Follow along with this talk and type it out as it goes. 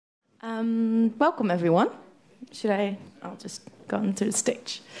Welcome, everyone. I'll just go onto the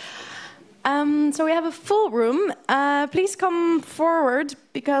stage. So we have a full room. Please come forward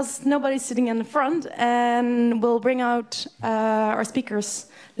because nobody's sitting in the front, and we'll bring out our speakers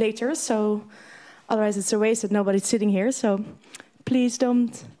later. So otherwise, it's a waste that nobody's sitting here. So please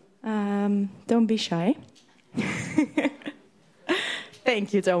don't be shy.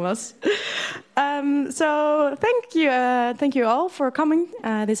 Thank you, Thomas. So thank you all for coming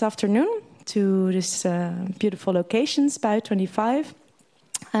this afternoon to this beautiful location, SPUI25.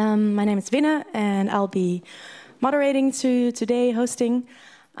 My name is Winne, and I'll be moderating today, hosting.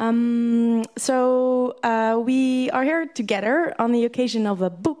 So we are here together on the occasion of a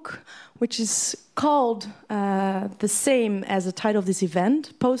book which is called the same as the title of this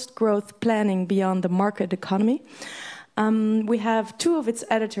event, Post-Growth Planning Beyond the Market Economy. We have two of its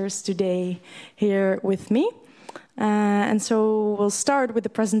editors today here with me. And so we'll start with the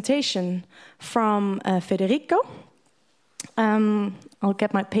presentation from Federico. I'll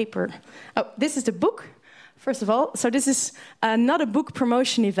get my paper. Oh, this is the book, first of all. So this is not a book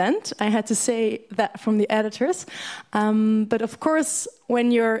promotion event. I had to say that from the editors. But of course,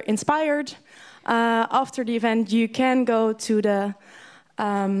 when you're inspired after the event, you can go to the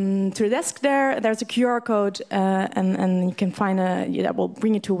desk there. There's a QR code, and you can find that will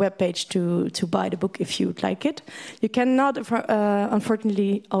bring you to a web page to buy the book if you'd like it. You cannot,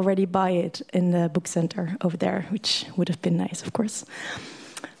 unfortunately, already buy it in the book center over there, which would have been nice, of course.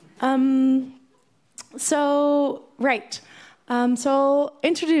 So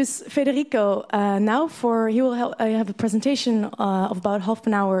introduce Federico now. He will have a presentation of about half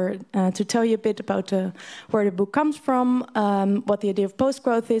an hour to tell you a bit about where the book comes from, what the idea of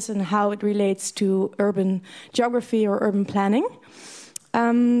post-growth is, and how it relates to urban geography or urban planning.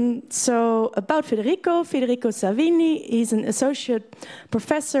 So about Federico Savini, he's an associate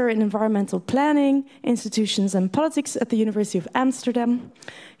professor in environmental planning, institutions and politics at the University of Amsterdam.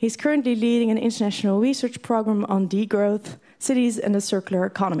 He's currently leading an international research program on degrowth, cities and the circular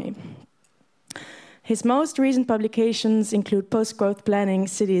economy. His most recent publications include Post-Growth Planning,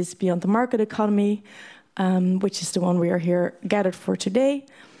 Cities Beyond the Market Economy, which is the one we are here gathered for today,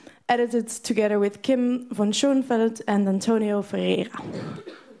 edited together with Kim von Schoenfeld and Antonio Ferreira.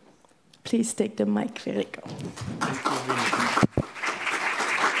 Please take the mic, Federico.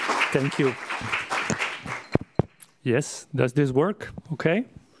 Thank you. Yes, does this work? Okay.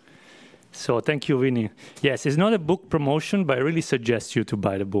 So thank you, Winnie. Yes, it's not a book promotion, but I really suggest you to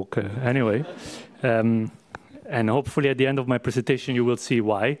buy the book anyway. And hopefully at the end of my presentation, you will see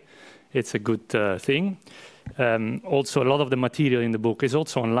why it's a good thing. Also, a lot of the material in the book is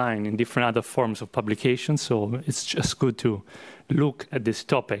also online in different other forms of publication, so it's just good to look at this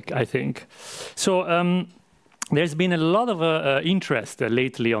topic, I think. So there's been a lot of interest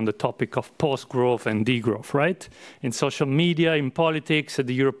lately on the topic of post-growth and degrowth, right? In social media, in politics, at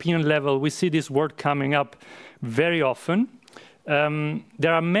the European level, we see this word coming up very often.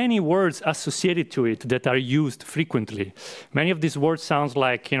 There are many words associated to it that are used frequently. Many of these words sound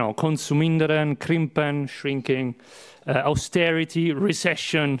like, konsuminderen, krimpen, shrinking, austerity,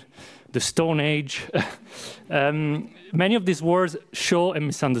 recession, the Stone Age. Many of these words show a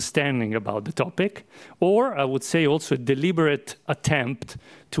misunderstanding about the topic, or I would say also a deliberate attempt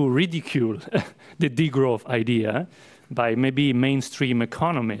to ridicule the degrowth idea by maybe mainstream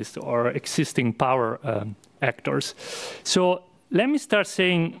economists or existing power actors. So let me start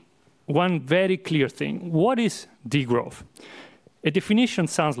saying one very clear thing. What is degrowth? A definition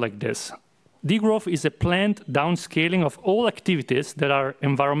sounds like this. Degrowth is a planned downscaling of all activities that are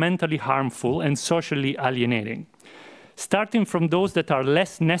environmentally harmful and socially alienating, starting from those that are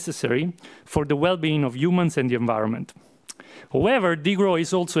less necessary for the well-being of humans and the environment. However, degrowth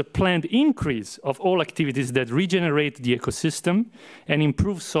is also a planned increase of all activities that regenerate the ecosystem and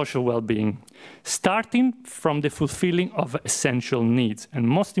improve social well-being, starting from the fulfilling of essential needs. And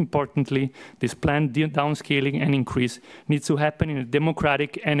most importantly, this planned downscaling and increase needs to happen in a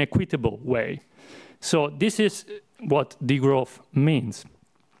democratic and equitable way. So this is what degrowth means.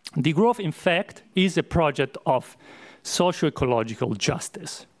 Degrowth, in fact, is a project of socio-ecological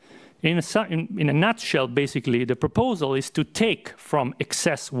justice. In a nutshell, basically, the proposal is to take from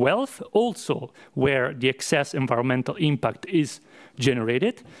excess wealth, also where the excess environmental impact is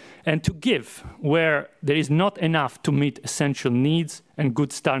generated, and to give where there is not enough to meet essential needs and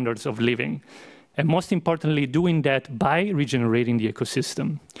good standards of living. And most importantly, doing that by regenerating the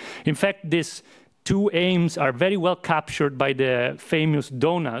ecosystem. In fact, these two aims are very well captured by the famous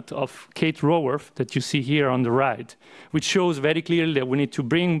donut of Kate Raworth that you see here on the right, which shows very clearly that we need to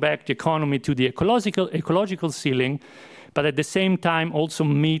bring back the economy to the ecological ceiling but at the same time also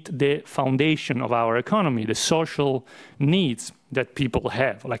meet the foundation of our economy, the social needs that people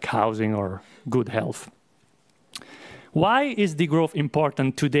have, like housing or good health. Why is degrowth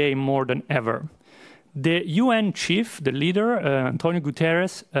important today more than ever? The UN chief, the leader, Antonio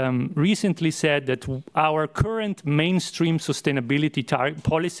Guterres, recently said that our current mainstream sustainability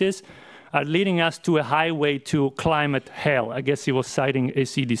policies are leading us to a highway to climate hell. I guess he was citing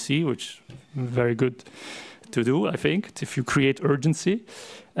ACDC, which is very good to do, I think, if you create urgency.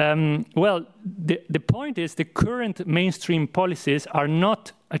 Well, the point is the current mainstream policies are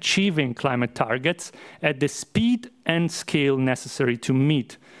not achieving climate targets at the speed and scale necessary to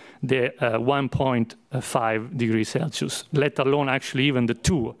meet the 1.5 degrees Celsius, let alone actually even the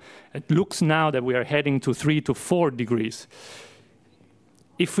 2. It looks now that we are heading to 3 to 4 degrees.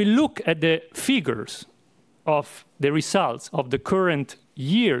 If we look at the figures of the results of the current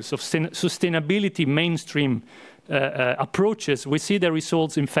years of sustainability mainstream approaches, we see the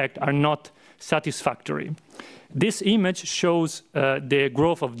results, in fact, are not satisfactory. This image shows the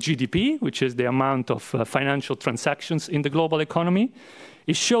growth of GDP, which is the amount of financial transactions in the global economy.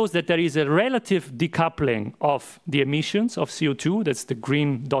 It shows that there is a relative decoupling of the emissions of CO2. That's the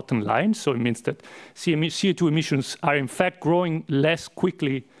green dotted line. So it means that CO2 emissions are in fact growing less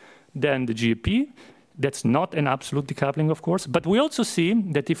quickly than the GDP. That's not an absolute decoupling, of course. But we also see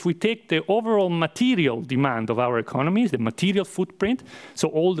that if we take the overall material demand of our economies, the material footprint, so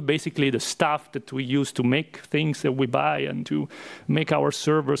all basically the stuff that we use to make things that we buy and to make our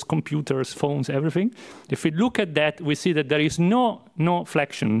servers, computers, phones, everything. If we look at that, we see that there is no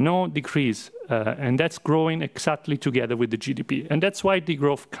flexion, no decrease. And that's growing exactly together with the GDP. And that's why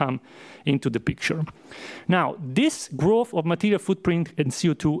degrowth comes into the picture. Now, this growth of material footprint and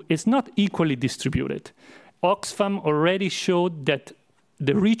CO2 is not equally distributed. Oxfam already showed that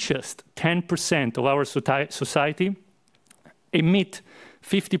the richest 10% of our society emit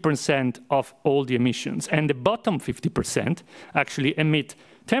 50% of all the emissions, and the bottom 50% actually emit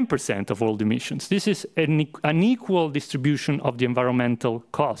 10% of all the emissions. This is an unequal distribution of the environmental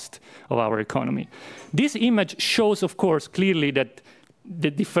cost of our economy. This image shows, of course, clearly that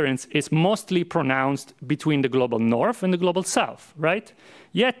the difference is mostly pronounced between the global north and the global south, right?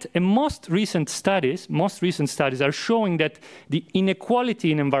 Yet, most recent studies are showing that the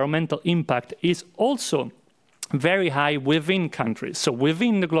inequality in environmental impact is also very high within countries, so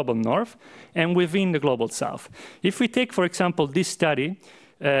within the global north and within the global south. If we take, for example, this study,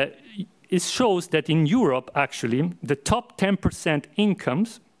 it shows that in Europe, actually, the top 10%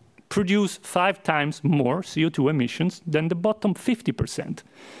 incomes produce 5 times more CO2 emissions than the bottom 50%.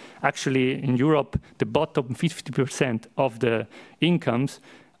 Actually, in Europe, the bottom 50% of the incomes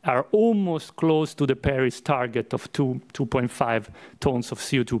are almost close to the Paris target of 2.5 tons of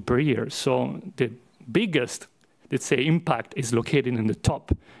CO2 per year. So the biggest, let's say, impact is located in the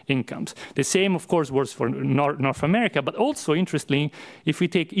top incomes. The same, of course, works for North America, but also, interestingly, if we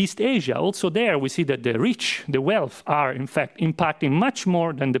take East Asia, also there we see that the rich, the wealth, are in fact impacting much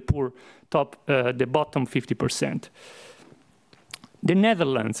more than the poor the bottom 50%. The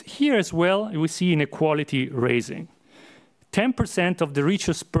Netherlands, here as well, we see inequality rising. 10% of the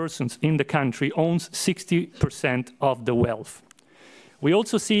richest persons in the country owns 60% of the wealth. We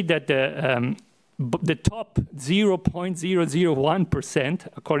also see that the top 0.001%,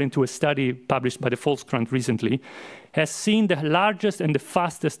 according to a study published by the Volkskrant recently, has seen the largest and the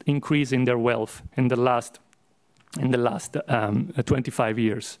fastest increase in their wealth in the last 25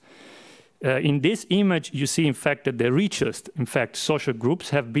 years. In this image, you see, in fact, that the richest, in fact, social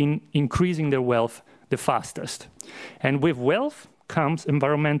groups have been increasing their wealth the fastest. And with wealth comes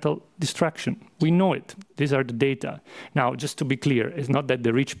environmental destruction. We know it. These are the data. Now, just to be clear, it's not that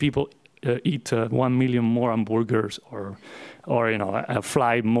the rich people eat 1 million more hamburgers or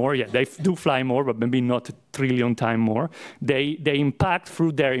fly more. Yeah, they do fly more, but maybe not 1 trillion times more. They impact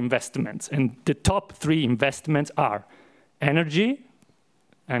through their investments. And the top 3 investments are energy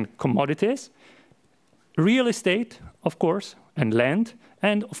and commodities, real estate, of course, and land,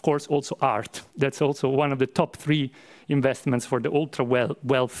 and of course also art. That's also one of the top 3 investments for the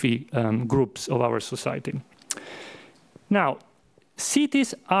ultra-wealthy groups of our society. Now,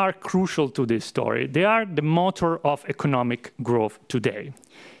 cities are crucial to this story. They are the motor of economic growth today.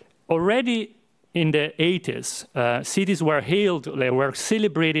 Already in the 80s, cities were hailed, they were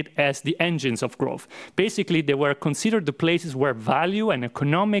celebrated as the engines of growth. Basically, they were considered the places where value and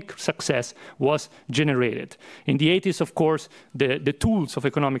economic success was generated. In the 80s, of course, the tools of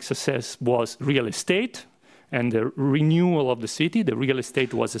economic success was real estate, and the renewal of the city. The real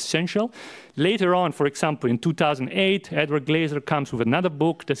estate was essential. Later on, for example, in 2008, Edward Glaser comes with another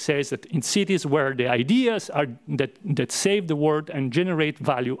book that says that in cities where the ideas are that save the world and generate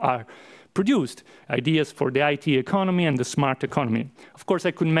value are produced, ideas for the IT economy and the smart economy. Of course,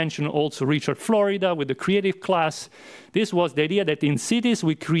 I could mention also Richard Florida with the creative class. This was the idea that in cities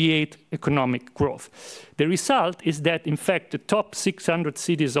we create economic growth. The result is that, in fact, the top 600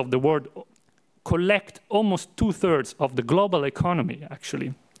 cities of the world collect almost 2/3 of the global economy,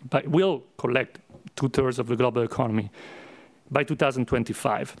 actually, but will collect 2/3 of the global economy by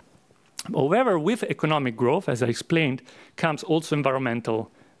 2025. However, with economic growth, as I explained, comes also environmental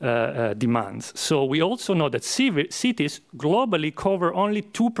demands. So we also know that cities globally cover only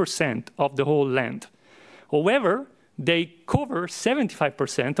 2% of the whole land. However, they cover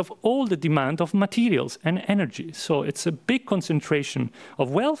 75% of all the demand of materials and energy. So it's a big concentration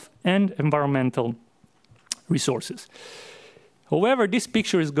of wealth and environmental resources. However, this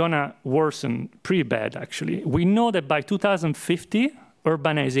picture is gonna worsen pretty bad, actually. We know that by 2050,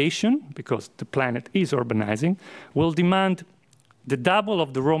 urbanization, because the planet is urbanizing, will demand the double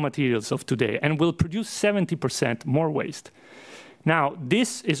of the raw materials of today and will produce 70% more waste. Now,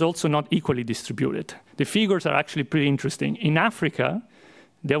 this is also not equally distributed. The figures are actually pretty interesting. In Africa,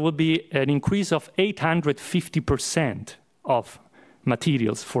 there will be an increase of 850% of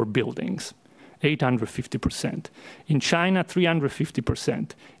materials for buildings. 850%. In China,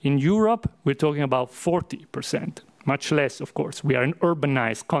 350%. In Europe, we're talking about 40%. Much less, of course. We are an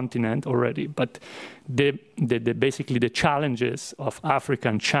urbanized continent already, but basically the challenges of Africa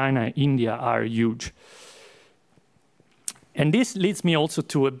and China, India are huge. And this leads me also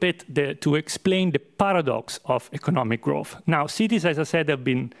to to explain the paradox of economic growth. Now, cities, as I said, have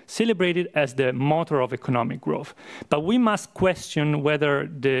been celebrated as the motor of economic growth. But we must question whether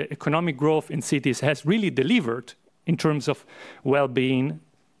the economic growth in cities has really delivered in terms of well-being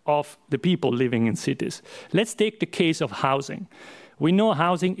of the people living in cities. Let's take the case of housing. We know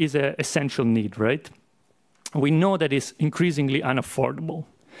housing is an essential need, right? We know that it's increasingly unaffordable.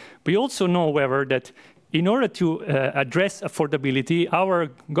 We also know, however, that in order to address affordability, our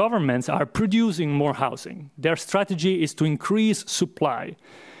governments are producing more housing. Their strategy is to increase supply.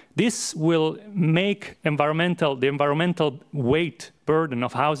 This will make the environmental weight burden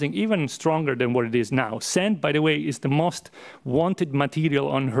of housing even stronger than what it is now. Sand, by the way, is the most wanted material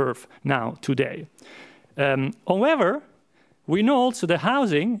on Earth now, today. However, we know also that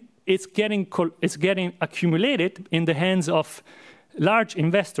housing is getting accumulated in the hands of large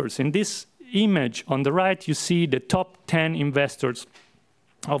investors. In this image on the right, you see the top 10 investors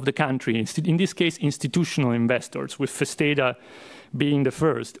of the country. In this case, institutional investors, with Festeda being the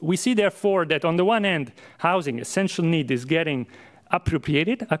first. We see, therefore, that on the one hand, housing, essential need, is getting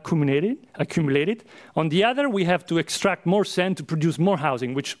appropriated, accumulated. On the other, we have to extract more sand to produce more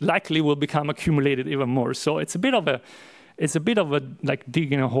housing, which likely will become accumulated even more. So it's a bit of a like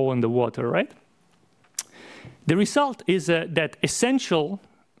digging a hole in the water, right? The result is that essential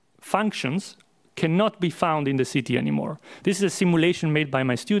functions cannot be found in the city anymore. This is a simulation made by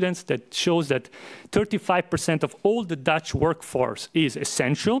my students that shows that 35% of all the Dutch workforce is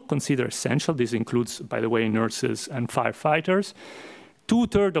essential, considered essential. This includes, by the way, nurses and firefighters.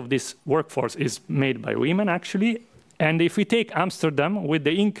 2/3 of this workforce is made by women, actually. And if we take Amsterdam, with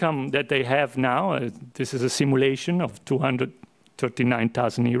the income that they have now, this is a simulation of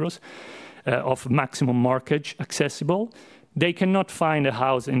 239,000 euros of maximum mortgage accessible, they cannot find a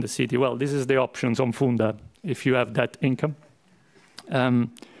house in the city. Well, this is the options on Funda, if you have that income.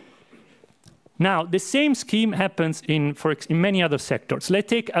 Now, the same scheme happens in many other sectors. Let's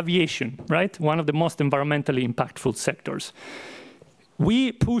take aviation, right? One of the most environmentally impactful sectors.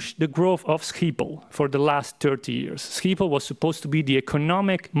 We pushed the growth of Schiphol for the last 30 years. Schiphol was supposed to be the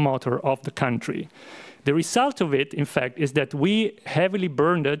economic motor of the country. The result of it, in fact, is that we heavily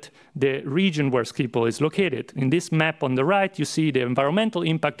burdened the region where Schiphol is located. In this map on the right, you see the environmental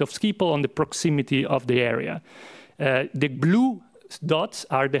impact of Schiphol on the proximity of the area. The blue dots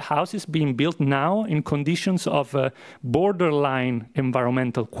are the houses being built now in conditions of borderline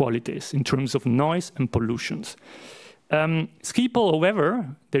environmental qualities in terms of noise and pollutions. Schiphol,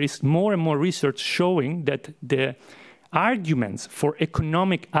 however, there is more and more research showing that the arguments for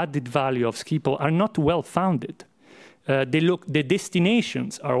economic added value of Schiphol are not well founded. The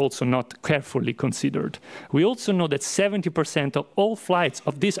destinations are also not carefully considered. We also know that 70% of all flights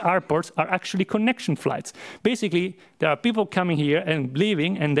of these airports are actually connection flights. Basically, there are people coming here and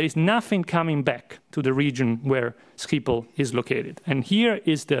leaving, and there is nothing coming back to the region where Schiphol is located. And here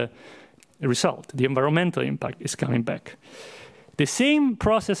is the result. The environmental impact is coming back. The same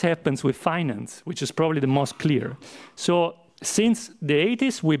process happens with finance, which is probably the most clear. So since the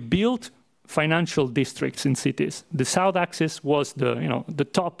 80s, we built financial districts in cities. The South Axis was the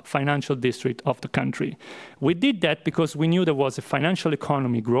top financial district of the country. We did that because we knew there was a financial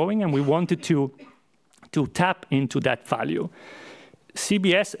economy growing, and we wanted to tap into that value.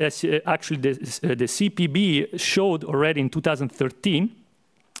 CBS, actually the CPB showed already in 2013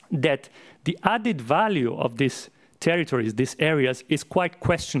 that the added value of these territories, these areas, is quite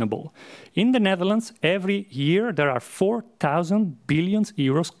questionable. In the Netherlands, every year there are 4,000 billion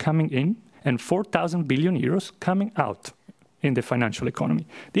euros coming in and 4,000 billion euros coming out in the financial economy.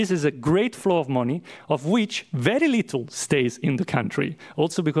 This is a great flow of money, of which very little stays in the country,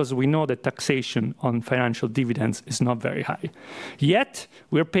 also because we know that taxation on financial dividends is not very high. Yet,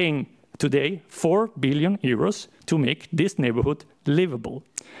 we're paying today 4 billion euros to make this neighborhood livable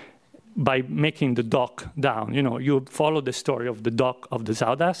by making the dock down. You know, you follow the story of the dock of the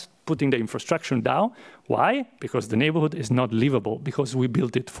Zuidas, putting the infrastructure down. Why? Because the neighborhood is not livable, because we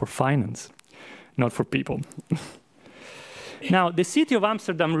built it for finance, not for people. Now, the city of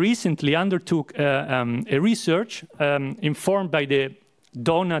Amsterdam recently undertook a research informed by the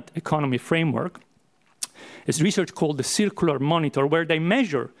donut economy framework. It's research called the Circular Monitor, where they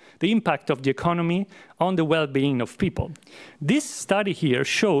measure the impact of the economy on the well-being of people. This study here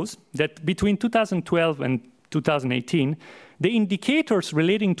shows that between 2012 and 2018, the indicators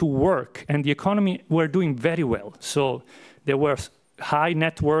relating to work and the economy were doing very well. So there was high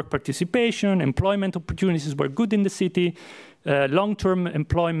network participation, employment opportunities were good in the city, long-term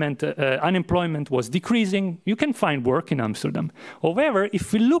unemployment was decreasing. You can find work in Amsterdam. However,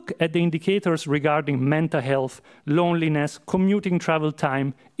 if we look at the indicators regarding mental health, loneliness, commuting travel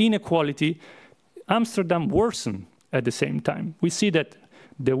time, inequality, Amsterdam worsened at the same time. We see that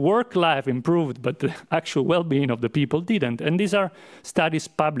the work life improved, but the actual well-being of the people didn't. And these are studies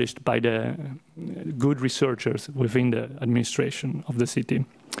published by the good researchers within the administration of the city.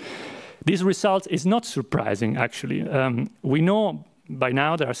 These results is not surprising, actually. We know by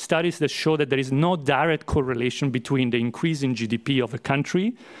now there are studies that show that there is no direct correlation between the increase in GDP of a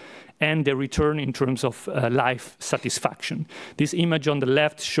country and the return in terms of life satisfaction. This image on the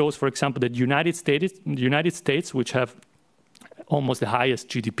left shows, for example, that the United States, which have almost the highest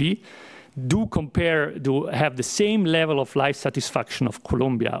GDP, do have the same level of life satisfaction of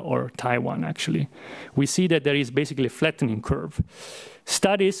Colombia or Taiwan, actually. We see that there is basically a flattening curve.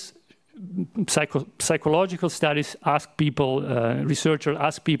 Studies, psychological studies ask people, researchers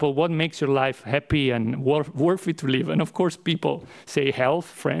ask people, what makes your life happy and worth it to live? And of course, people say health,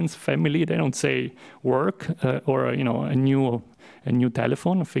 friends, family. They don't say work or a new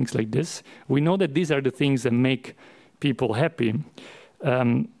telephone or things like this. We know that these are the things that make people happy.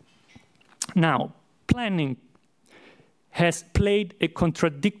 Now, planning has played a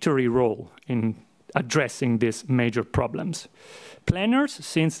contradictory role in addressing these major problems. Planners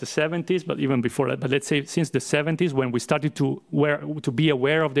since the 70s, but even before that, but let's say since the 70s, when we started to be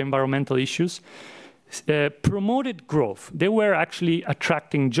aware of the environmental issues, promoted growth. They were actually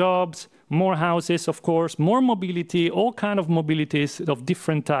attracting jobs, more houses, of course, more mobility, all kinds of mobilities of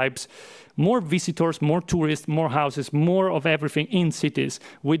different types, more visitors, more tourists, more houses, more of everything in cities.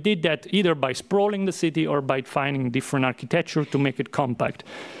 We did that either by sprawling the city or by finding different architecture to make it compact.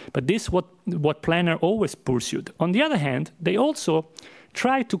 But this is what planners always pursued. On the other hand, they also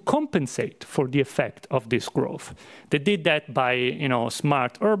try to compensate for the effect of this growth. They did that by,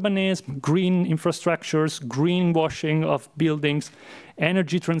 smart urbanism, green infrastructures, greenwashing of buildings,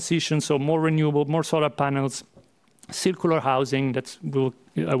 energy transition, so more renewable, more solar panels, circular housing.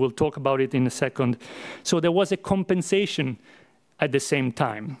 I will talk about it in a second. So there was a compensation at the same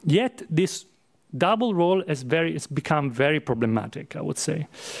time. Yet this double role has become very problematic, I would say.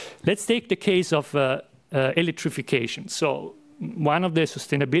 Let's take the case of electrification. So one of the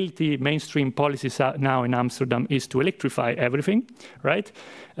sustainability mainstream policies now in Amsterdam is to electrify everything, right?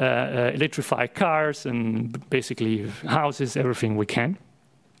 Electrify cars and basically houses, everything we can.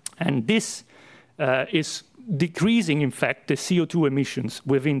 And this is decreasing, in fact, the CO2 emissions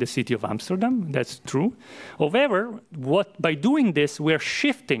within the city of Amsterdam. That's true. However, by doing this, we're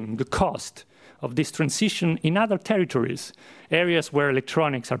shifting the cost of this transition in other territories, areas where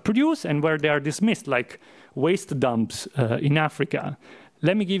electronics are produced and where they are dismissed, like waste dumps in Africa.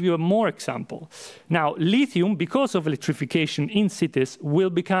 Let me give you a more example. Now, lithium, because of electrification in cities, will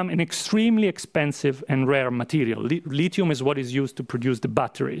become an extremely expensive and rare material. Lithium is what is used to produce the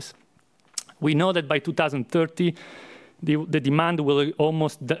batteries. We know that by 2030, the demand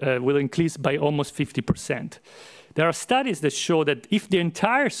will increase by almost 50%. There are studies that show that if the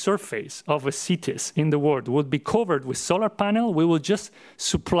entire surface of a cities in the world would be covered with solar panel, we will just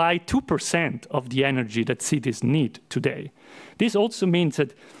supply 2% of the energy that cities need today. This also means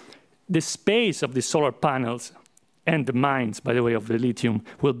that the space of the solar panels and the mines, by the way, of the lithium,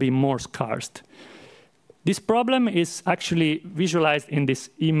 will be more scarce. This problem is actually visualized in this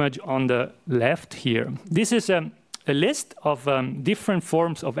image on the left here. This is a list of different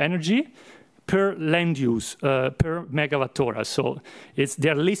forms of energy per land use, per megawatt hour. So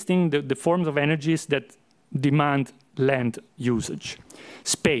they're listing the forms of energies that demand land usage,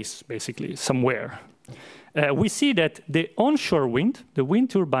 space, basically, somewhere. We see that the onshore wind, the wind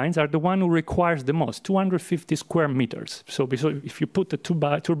turbines, are the one who requires the most, 250 square meters. So if you put a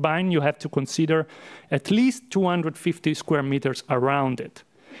turbine, you have to consider at least 250 square meters around it.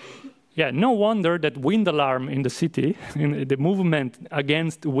 Yeah, no wonder that wind alarm in the city, in the movement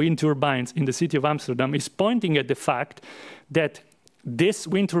against wind turbines in the city of Amsterdam, is pointing at the fact that these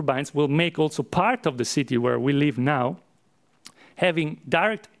wind turbines will make also part of the city where we live now, having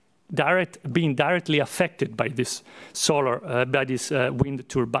being directly affected by this wind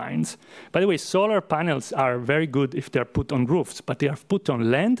turbines. By the way, solar panels are very good if they're put on roofs, but they are put on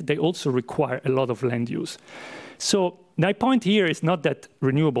land. They also require a lot of land use. So my point here is not that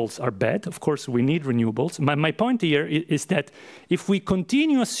renewables are bad. Of course, we need renewables. My point here is that if we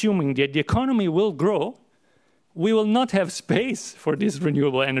continue assuming that the economy will grow, we will not have space for this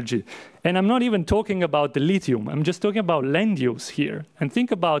renewable energy. And I'm not even talking about the lithium. I'm just talking about land use here. And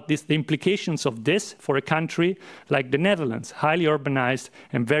think about the implications of this for a country like the Netherlands, highly urbanized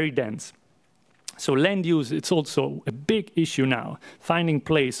and very dense. So land use, it's also a big issue now, finding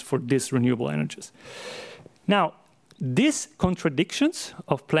place for these renewable energies. Now, these contradictions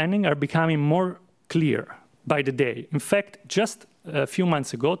of planning are becoming more clear by the day. In fact, just a few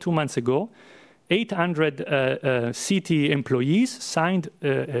months ago, 2 months ago, 800 city employees signed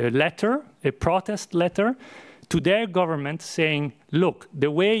a letter, a protest letter, to their government saying, look,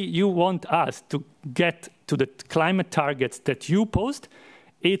 the way you want us to get to the climate targets that you posed,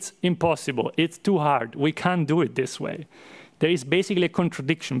 it's impossible, it's too hard, we can't do it this way. There is basically a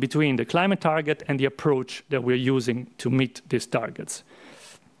contradiction between the climate target and the approach that we're using to meet these targets.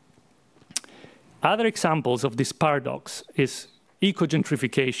 Other examples of this paradox is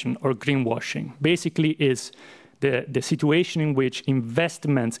eco-gentrification or greenwashing. Basically is the situation in which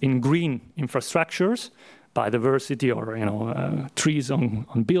investments in green infrastructures, biodiversity or trees on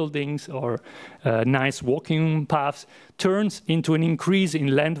buildings or nice walking paths, turns into an increase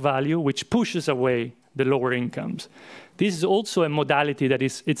in land value which pushes away the lower incomes. This is also a modality that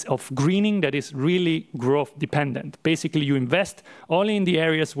it's of greening that is really growth dependent. Basically, you invest only in the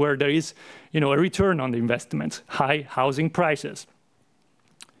areas where there is a return on the investments, high housing prices.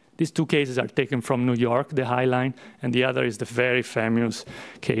 These two cases are taken from New York, the High Line, and the other is the very famous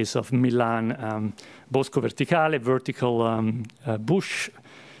case of Milan, Bosco Verticale, vertical bush,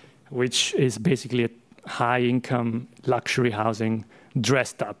 which is basically a high-income luxury housing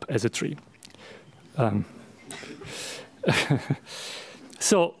dressed up as a tree.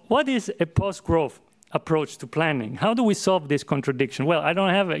 So what is a post-growth approach to planning? How do we solve this contradiction? Well, I don't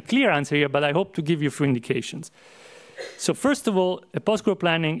have a clear answer here, but I hope to give you a few indications. So first of all, a post-growth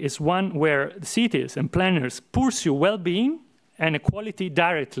planning is one where cities and planners pursue well-being and equality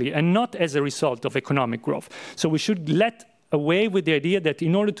directly and not as a result of economic growth. So we should let away with the idea that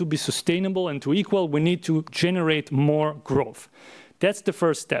in order to be sustainable and to equal, we need to generate more growth. That's the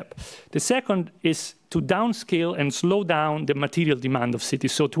first step. The second is to downscale and slow down the material demand of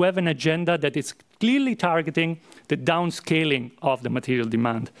cities. So to have an agenda that is clearly targeting the downscaling of the material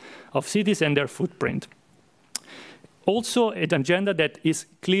demand of cities and their footprint. Also, an agenda that is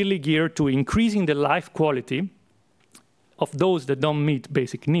clearly geared to increasing the life quality of those that don't meet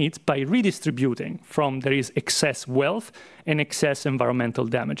basic needs by redistributing from there is excess wealth and excess environmental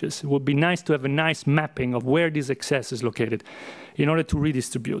damages. It would be nice to have a nice mapping of where this excess is located in order to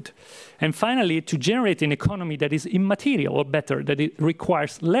redistribute. And finally, to generate an economy that is immaterial, or better, that it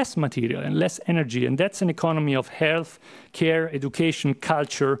requires less material and less energy. And that's an economy of health, care, education,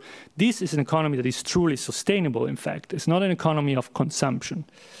 culture. This is an economy that is truly sustainable, in fact. It's not an economy of consumption.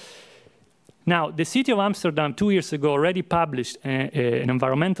 Now, the city of Amsterdam 2 years ago already published an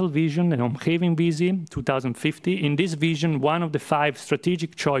environmental vision, an omgevingsvisie, 2050. In this vision, one of the 5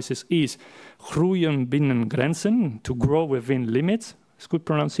 strategic choices is groeien binnen grenzen, to grow within limits. It's good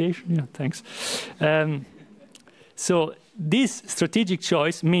pronunciation, yeah, thanks. So this strategic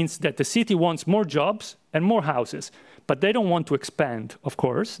choice means that the city wants more jobs and more houses, but they don't want to expand, of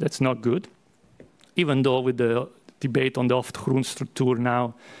course, that's not good. Even though with the debate on the Hoofdgroenstructuur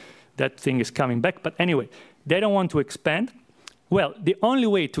now, that thing is coming back. But anyway, They don't want to expand. Well, the only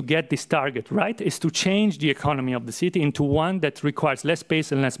way to get this target right is to change the economy of the city into one that requires less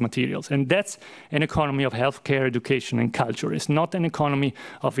space and less materials. And that's an economy of healthcare, education, and culture. It's not an economy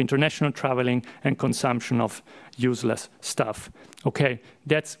of international traveling and consumption of useless stuff. Okay,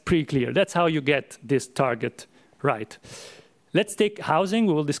 that's pretty clear. That's how you get this target right. Let's take housing.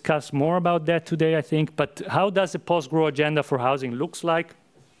 We will discuss more about that today, I think. But how does the post-growth agenda for housing looks like?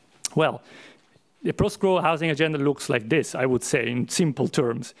 Well, the post-growth housing agenda looks like this, I would say, in simple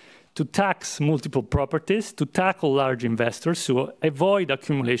terms. To tax multiple properties, to tackle large investors, to avoid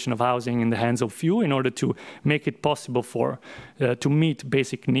accumulation of housing in the hands of few in order to make it possible to meet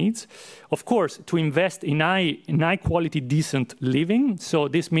basic needs. Of course, to invest in high quality, decent living. So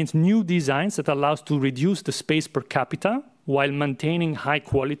this means new designs that allows to reduce the space per capita while maintaining high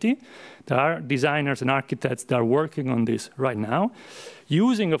quality. There are designers and architects that are working on this right now.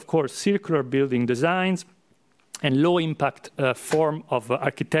 Using, of course, circular building designs and low-impact form of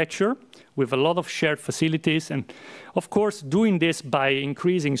architecture with a lot of shared facilities. And, of course, doing this by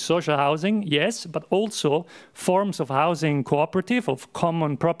increasing social housing, yes, but also forms of housing cooperative, of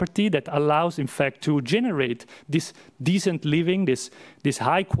common property that allows, in fact, to generate this decent living, this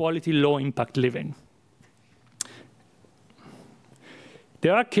high-quality, low-impact living.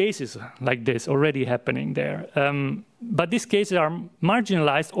 There are cases like this already happening there. But these cases are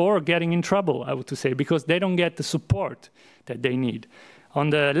marginalized or getting in trouble, I would say, because they don't get the support that they need. On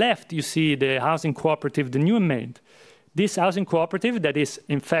the left, you see the housing cooperative, the New Maid. This housing cooperative that is,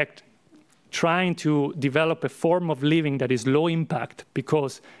 in fact, trying to develop a form of living that is low impact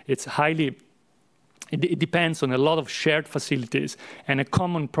because it's it depends on a lot of shared facilities and a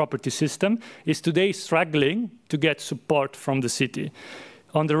common property system, is today struggling to get support from the city.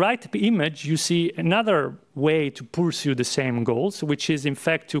 On the right image, you see another way to pursue the same goals, which is, in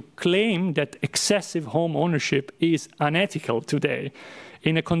fact, to claim that excessive home ownership is unethical today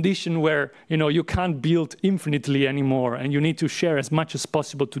in a condition where you can't build infinitely anymore and you need to share as much as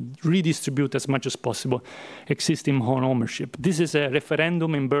possible to redistribute as much as possible existing home ownership. This is a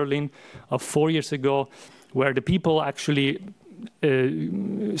referendum in Berlin of 4 years ago where the people actually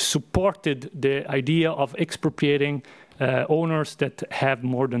supported the idea of expropriating owners that have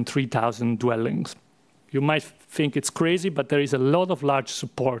more than 3,000 dwellings. You might think it's crazy, but there is a lot of large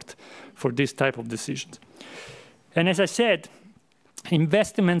support for this type of decisions. And as I said,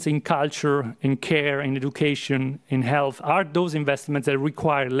 investments in culture, in care, in education, in health are those investments that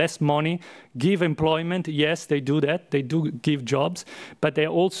require less money, give employment. Yes, they do that. They do give jobs, but they're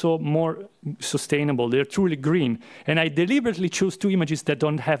also more sustainable. They're truly green. And I deliberately choose two images that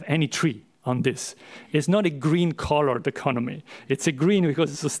don't have any tree on this. It's not a green colored economy. It's a green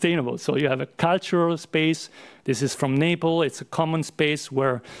because it's sustainable. So you have a cultural space. This is from Naples. It's a common space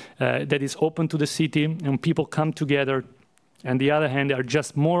where that is open to the city and people come together. And the other hand, there are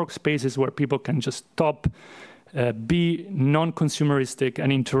just more spaces where people can just stop, be non-consumeristic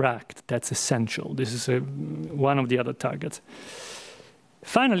and interact. That's essential. This is one of the other targets.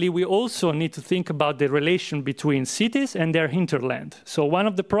 Finally, we also need to think about the relation between cities and their hinterland. So one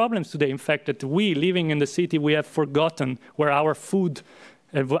of the problems today, in fact, that we living in the city, we have forgotten where our food,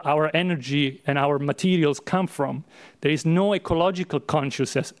 our energy and our materials come from. There is no ecological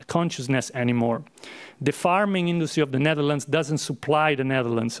consciousness anymore. The farming industry of the Netherlands doesn't supply the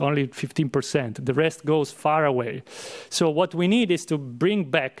Netherlands, only 15%. The rest goes far away. So what we need is to bring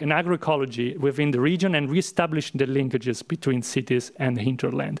back an agroecology within the region and reestablish the linkages between cities and the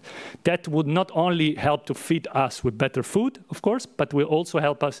hinterland. That would not only help to feed us with better food, of course, but will also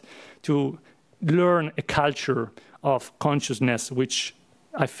help us to learn a culture of consciousness, which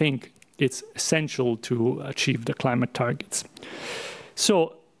I think it's essential to achieve the climate targets.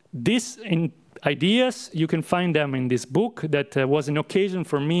 So this ideas, you can find them in this book that was an occasion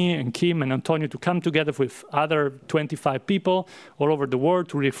for me and Kim and Antonio to come together with other 25 people all over the world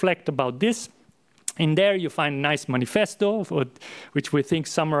to reflect about this. In there, you find a nice manifesto, which we think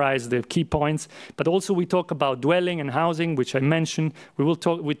summarizes the key points. But also, we talk about dwelling and housing, which I mentioned.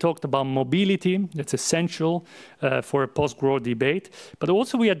 We talked about mobility. That's essential for a post-growth debate. But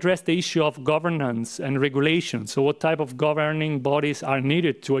also, we address the issue of governance and regulation. So what type of governing bodies are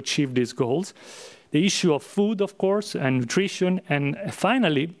needed to achieve these goals? The issue of food, of course, and nutrition. And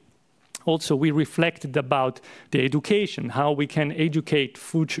finally, also, we reflected about the education, how we can educate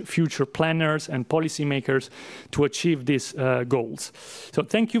future planners and policymakers to achieve these goals. So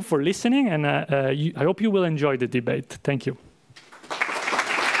thank you for listening, and I hope you will enjoy the debate. Thank you.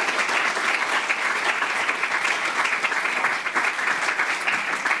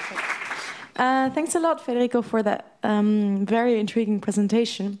 Thanks a lot, Federico, for that very intriguing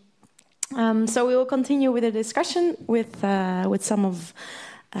presentation. So we will continue with a discussion with some of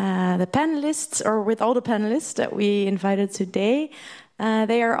the panelists, or with all the panelists that we invited today.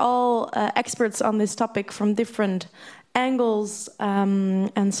 They are all experts on this topic from different angles,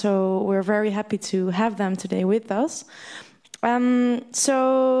 and so we're very happy to have them today with us.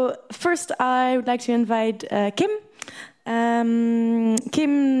 So first I would like to invite Kim.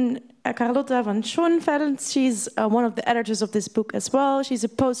 Kim Carlotta van Schoenfeld. She's one of the editors of this book as well. She's a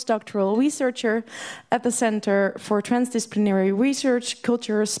postdoctoral researcher at the Center for Transdisciplinary Research,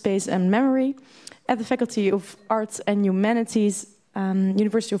 Culture, Space and Memory at the Faculty of Arts and Humanities,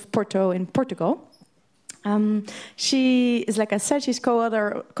 University of Porto in Portugal. She is, like I said, she's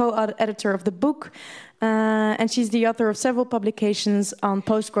co-editor of the book, and she's the author of several publications on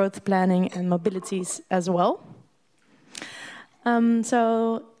post-growth planning and mobilities as well.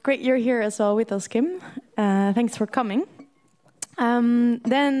 So great you're here as well with us, Kim. Thanks for coming.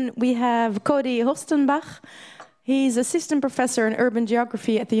 Then we have Cody Horstenbach. He's assistant professor in urban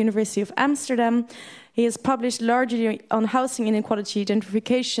geography at the University of Amsterdam. He has published largely on housing inequality,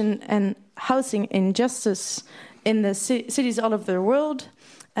 gentrification and housing injustice in the cities all over the world.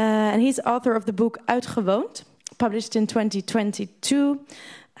 And he's author of the book Uitgewoond, published in 2022.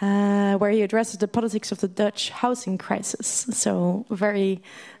 Where he addresses the politics of the Dutch housing crisis. So very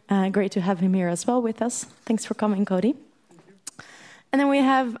great to have him here as well with us. Thanks for coming, Cody. And then we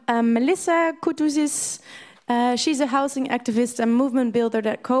have Melissa Koutouzis. She's a housing activist and movement builder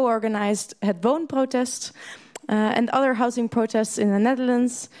that co-organized Het Woon protest and other housing protests in the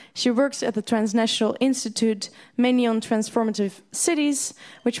Netherlands. She works at the Transnational Institute, mainly on transformative cities,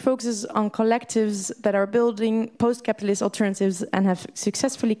 which focuses on collectives that are building post-capitalist alternatives and have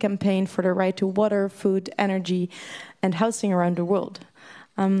successfully campaigned for the right to water, food, energy, and housing around the world.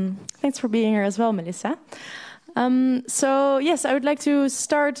 Thanks for being here as well, Melissa. So yes, I would like to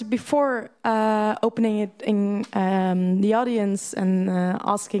start before opening it in the audience and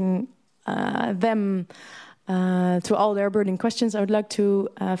asking them to all their burning questions. I would like to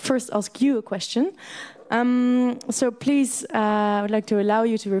first ask you a question. So please, I would like to allow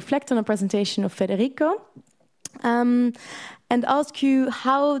you to reflect on a presentation of Federico and ask you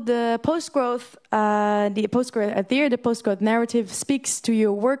how the post-growth idea, the post-growth narrative speaks to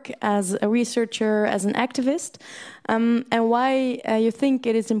your work as a researcher, as an activist, and why you think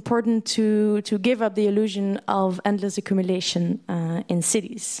it is important to give up the illusion of endless accumulation in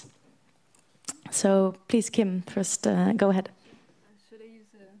cities. So please, Kim, first go ahead. Should I use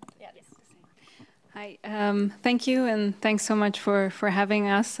yes. Hi, thank you, and thanks so much for having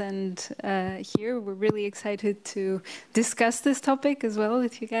us. And here, we're really excited to discuss this topic as well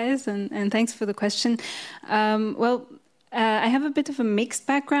with you guys. And thanks for the question. I have a bit of a mixed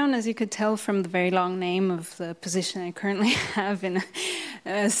background, as you could tell from the very long name of the position I currently have in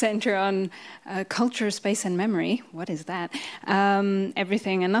a center on culture, space and memory. What is that?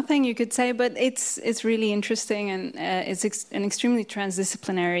 Everything and nothing, you could say, but it's really interesting, and it's an extremely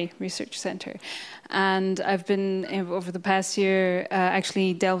transdisciplinary research center. And I've been, over the past year,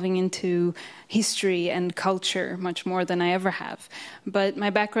 actually delving into history and culture much more than I ever have. But my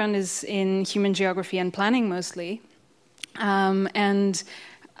background is in human geography and planning mostly. And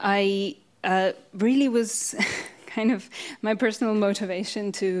I really was kind of my personal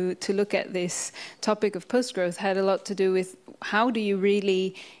motivation to look at this topic of post-growth had a lot to do with how do you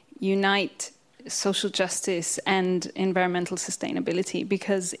really unite social justice and environmental sustainability,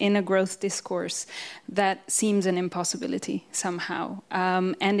 because in a growth discourse that seems an impossibility somehow,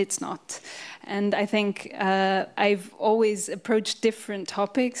 and it's not. And I think I've always approached different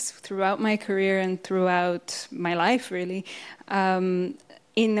topics throughout my career and throughout my life, really,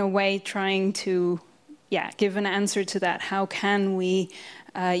 in a way trying to, give an answer to that. How can we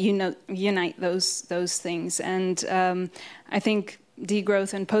unite those things? And I think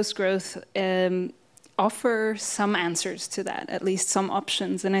degrowth and post-growth offer some answers to that, at least some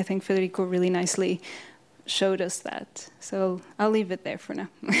options. And I think Federico really nicely showed us that. So I'll leave it there for now.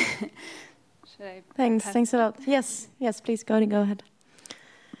 Thanks a lot. Yes, please go ahead.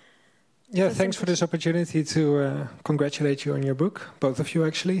 Yeah, thanks for this opportunity to congratulate you on your book, both of you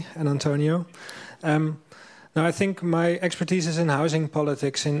actually, and Antonio. Now, I think my expertise is in housing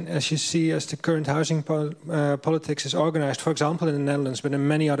politics, and as you see, as the current housing politics is organized, for example, in the Netherlands, but in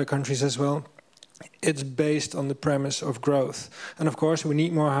many other countries as well, it's based on the premise of growth. And of course, we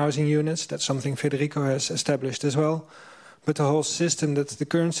need more housing units. That's something Federico has established as well. But the whole system, the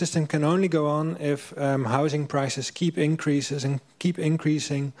current system can only go on if housing prices keep increasing,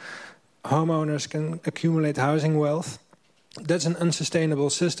 homeowners can accumulate housing wealth. That's an unsustainable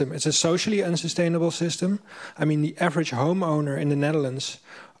system. It's a socially unsustainable system. I mean, the average homeowner in the Netherlands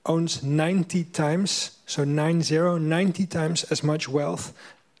owns 90 times, so 90 times as much wealth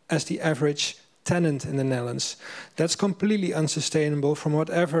as the average tenant in the Netherlands. That's completely unsustainable from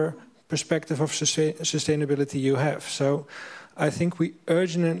whatever perspective of sustainability you have. So I think we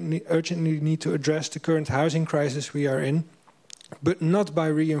urgently need to address the current housing crisis we are in, but not by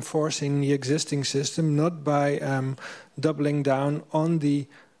reinforcing the existing system, not by doubling down on the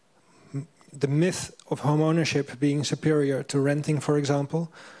myth of home ownership being superior to renting, for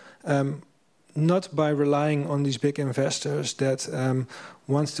example, not by relying on these big investors that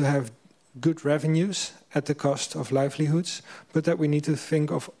want to have good revenues at the cost of livelihoods, but that we need to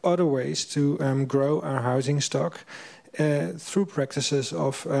think of other ways to grow our housing stock through practices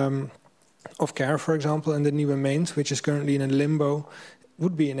of care, for example, and the Nieuwe Meent, which is currently in a limbo,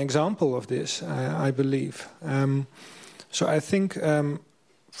 would be an example of this, I believe. So I think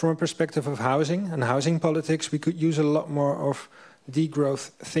from a perspective of housing and housing politics, we could use a lot more of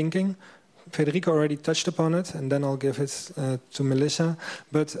degrowth thinking. Federico already touched upon it, and then I'll give it to Melissa.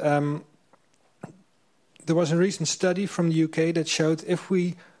 But there was a recent study from the UK that showed if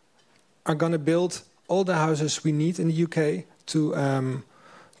we are going to build all the houses we need in the UK to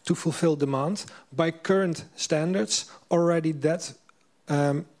fulfill demand, by current standards, already that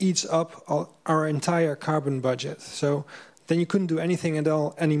eats up our entire carbon budget. So then you couldn't do anything at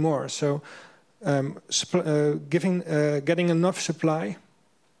all anymore. So getting enough supply,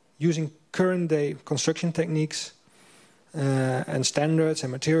 using current day construction techniques and standards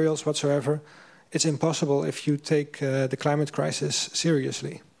and materials whatsoever, it's impossible if you take the climate crisis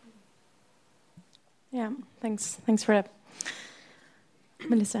seriously. Yeah, thanks for that.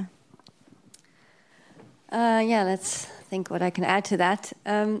 Melissa. Yeah, let's think what I can add to that.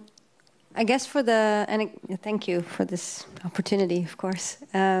 I guess thank you for this opportunity, of course.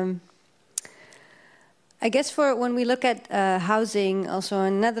 I guess for when we look at housing also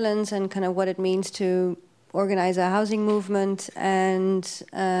in the Netherlands and kind of what it means to organize a housing movement and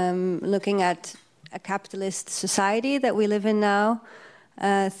looking at a capitalist society that we live in now,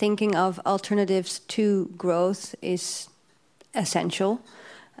 thinking of alternatives to growth is essential.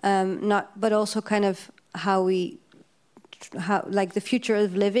 But also kind of how like the future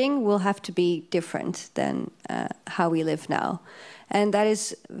of living will have to be different than how we live now. And that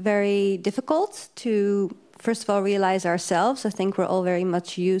is very difficult to, first of all, realize ourselves. I think we're all very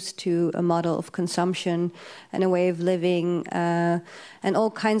much used to a model of consumption and a way of living and all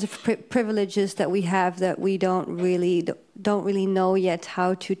kinds of privileges that we have that we don't really know yet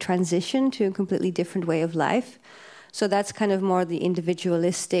how to transition to a completely different way of life. So that's kind of more the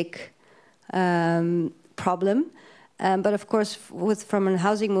individualistic problem. But of course, from a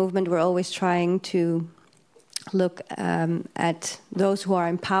housing movement, we're always trying to look at those who are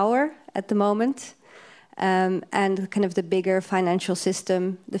in power at the moment and kind of the bigger financial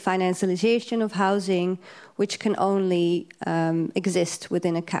system, the financialization of housing, which can only exist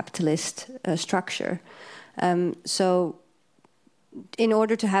within a capitalist structure. So in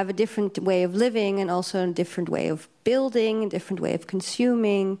order to have a different way of living and also a different way of building, a different way of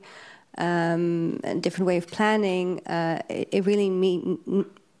consuming, a different way of planning, it really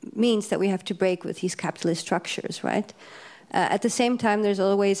means that we have to break with these capitalist structures, right? At the same time, there's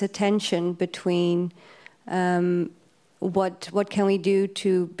always a tension between what can we do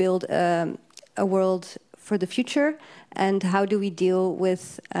to build a world for the future and how do we deal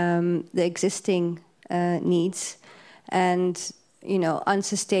with the existing needs and, you know,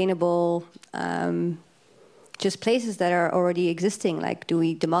 unsustainable just places that are already existing. Like, do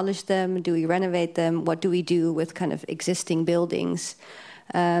we demolish them? Do we renovate them? What do we do with kind of existing buildings?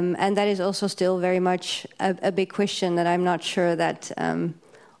 And that is also still very much a big question that I'm not sure that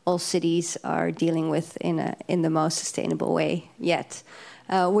all cities are dealing with in the most sustainable way yet.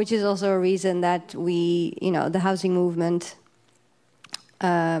 Which is also a reason that we, you know, the housing movement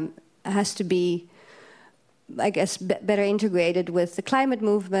has to be, I guess, better integrated with the climate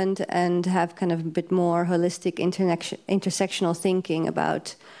movement and have kind of a bit more holistic intersectional thinking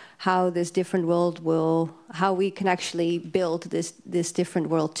about how this different world how we can actually build this different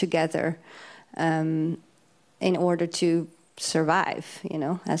world together in order to survive, you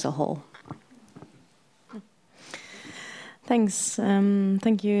know, as a whole. Thanks.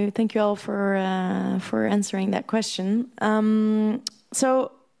 Thank you all for answering that question.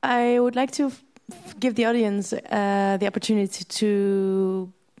 So I would like to give the audience the opportunity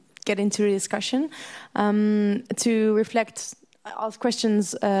to get into the discussion, to reflect, ask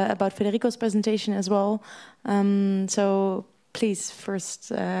questions about Federico's presentation as well. So please, first,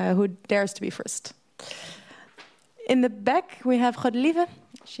 who dares to be first? In the back, we have Godelieve.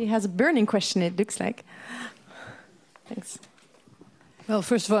 She has a burning question, it looks like. Thanks. Well,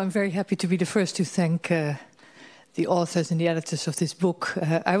 first of all, I'm very happy to be the first to thank the authors and the editors of this book.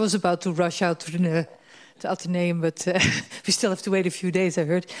 I was about to rush out to the Atheneum, but we still have to wait a few days, I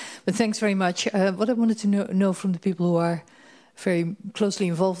heard. But thanks very much. What I wanted to know from the people who are very closely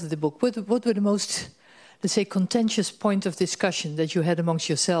involved in the book, what were the most, let's say, contentious point of discussion that you had amongst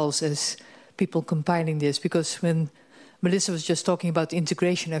yourselves as people compiling this? Because when Melissa was just talking about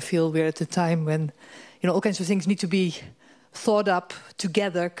integration, I feel we're at a time when, all kinds of things need to be thought up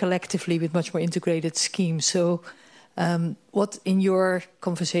together collectively with much more integrated schemes. So what in your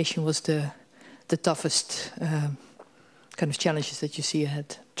conversation was the toughest kind of challenges that you see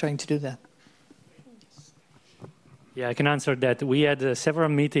ahead trying to do that? Yeah, I can answer that. We had several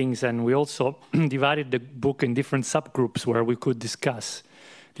meetings, and we also divided the book in different subgroups where we could discuss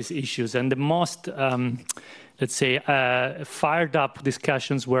these issues. And the most, let's say, fired up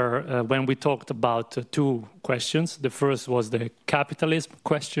discussions were when we talked about two questions. The first was the capitalism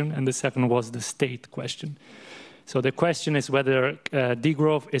question, and the second was the state question. So the question is whether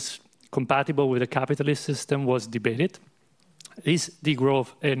degrowth is compatible with a capitalist system was debated. Is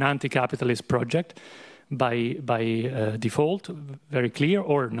degrowth an anti-capitalist project by default, very clear,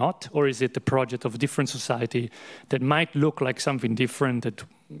 or not? Or is it a project of different society that might look like something different, that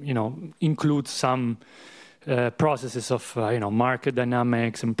includes some processes of market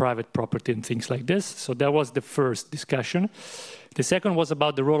dynamics and private property and things like this? So that was the first discussion. The second was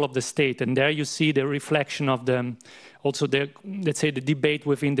about the role of the state, and there you see the reflection of let's say, the debate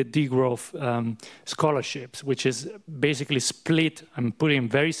within the degrowth scholarships, which is basically split, I'm putting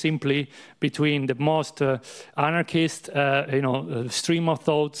it very simply, between the most anarchist, stream of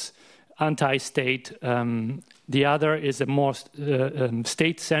thoughts, anti-state. The other is a more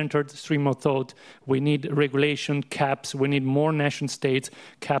state-centered stream of thought. We need regulation caps. We need more nation states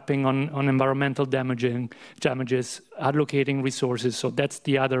capping on environmental damages, allocating resources. So that's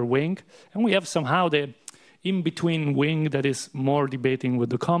the other wing. And we have somehow the in-between wing that is more debating with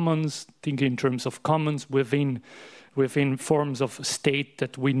the commons, thinking in terms of commons within forms of state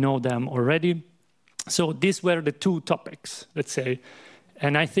that we know them already. So these were the two topics, let's say.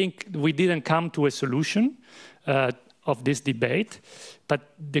 And I think we didn't come to a solution of this debate.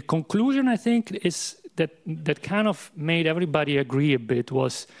 But the conclusion, I think, is that kind of made everybody agree a bit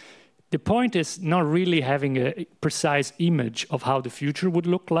was the point is not really having a precise image of how the future would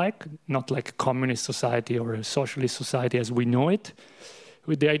look like, not like a communist society or a socialist society as we know it.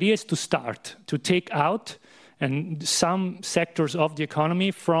 The idea is to start, to take out and some sectors of the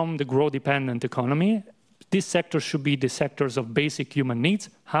economy from the growth-dependent economy. These sectors should be the sectors of basic human needs,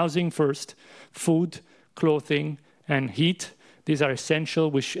 housing first, food, clothing, and heat. These are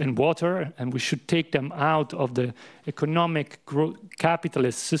essential, and water, and we should take them out of the economic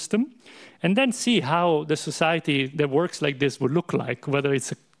capitalist system, and then see how the society that works like this would look like, whether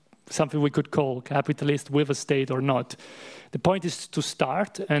it's something we could call capitalist with a state or not. The point is to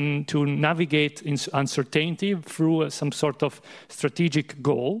start and to navigate in uncertainty through some sort of strategic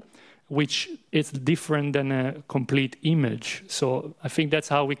goal, which is different than a complete image. So I think that's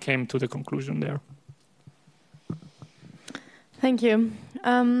how we came to the conclusion there. Thank you.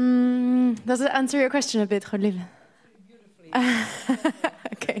 Does it answer your question a bit, Khalil? Beautifully.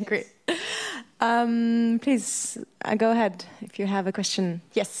 Okay, great. Please go ahead if you have a question.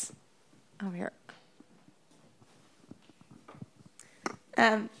 Yes, over here.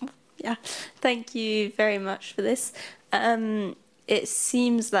 Yeah, thank you very much for this. It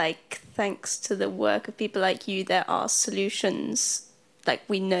seems like, thanks to the work of people like you, there are solutions, like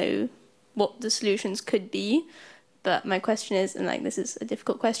we know what the solutions could be. But my question is, and this is a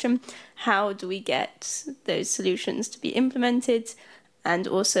difficult question, how do we get those solutions to be implemented? And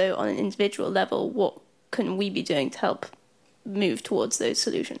also on an individual level, what can we be doing to help move towards those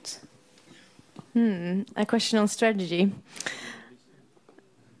solutions? A question on strategy.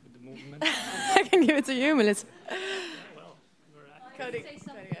 I can give it to you, Melissa.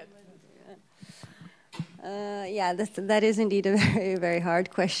 Yeah, that is indeed a very, very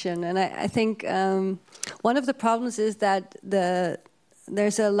hard question. And I think one of the problems is that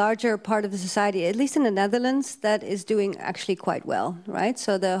there's a larger part of the society, at least in the Netherlands, that is doing actually quite well, right?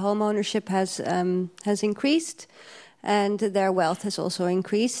 So the home ownership has increased, and their wealth has also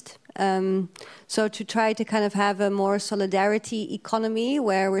increased. So to try to kind of have a more solidarity economy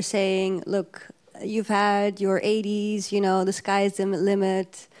where we're saying, look, you've had your 80s, the sky's the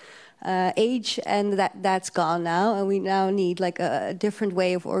limit, age, and that's gone now, and we now need like a different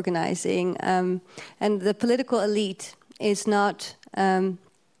way of organizing. And the political elite is not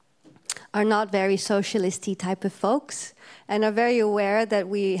are not very socialisty type of folks, and are very aware that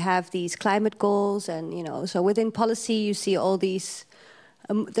we have these climate goals, and so within policy you see all these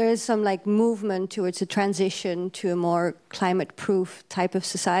there is some like movement towards a transition to a more climate-proof type of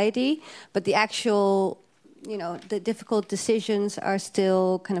society, but the actual, the difficult decisions are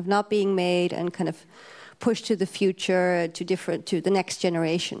still kind of not being made and kind of pushed to the future, to the next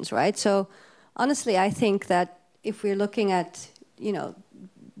generations, right? So honestly, I think that if we're looking at,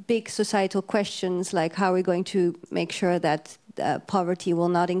 big societal questions like how are we going to make sure that poverty will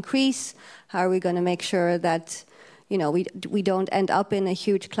not increase, how are we going to make sure that we don't end up in a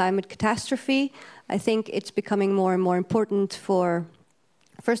huge climate catastrophe, I think it's becoming more and more important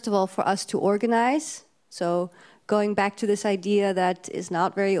first of all, for us to organize. So going back to this idea that is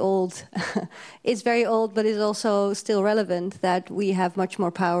not very old, is very old, but is also still relevant, that we have much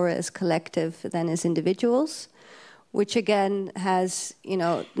more power as collective than as individuals, which again has,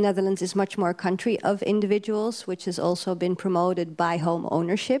 Netherlands is much more a country of individuals, which has also been promoted by home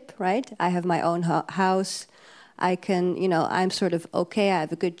ownership, right? I have my own house. I can, I'm sort of okay, I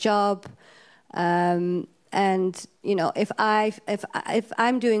have a good job. And if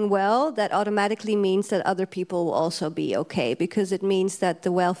I'm doing well, that automatically means that other people will also be okay, because it means that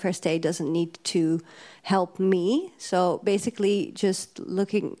the welfare state doesn't need to help me. So basically, just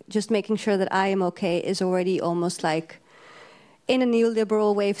making sure that I am okay is already almost like, in a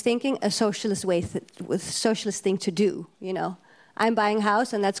neoliberal way of thinking, a socialist socialist thing to do. I'm buying a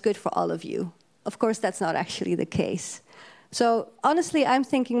house, and that's good for all of you. Of course, that's not actually the case. So honestly, I'm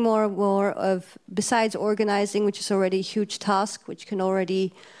thinking more of, besides organizing, which is already a huge task, which can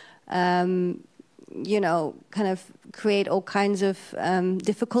already, kind of create all kinds of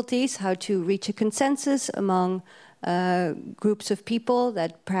difficulties, how to reach a consensus among groups of people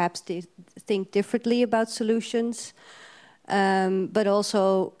that perhaps they think differently about solutions. But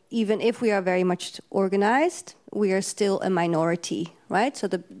also, even if we are very much organized, we are still a minority, right? So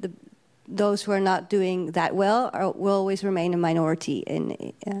those who are not doing that well will always remain a minority,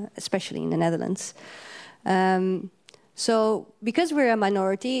 especially in the Netherlands. So because we're a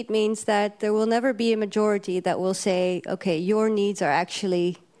minority, it means that there will never be a majority that will say, okay, your needs are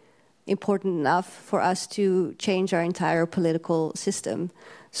actually important enough for us to change our entire political system.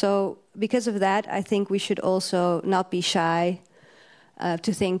 So because of that, I think we should also not be shy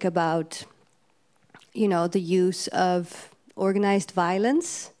to think about, the use of organized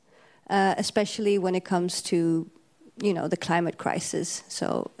violence, especially when it comes to, the climate crisis.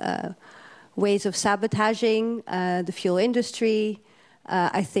 So ways of sabotaging the fuel industry,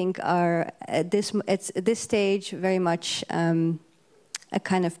 I think are at this stage very much a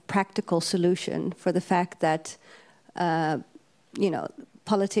kind of practical solution for the fact that,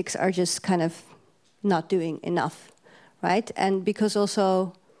 politics are just kind of not doing enough, right? And because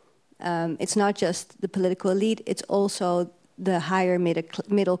also it's not just the political elite, it's also the higher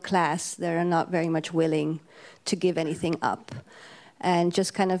middle class that are not very much willing to give anything up. And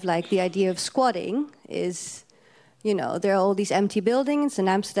just kind of like the idea of squatting is, there are all these empty buildings. In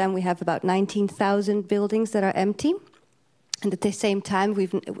Amsterdam, we have about 19,000 buildings that are empty. And at the same time,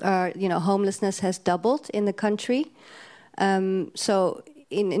 homelessness has doubled in the country. So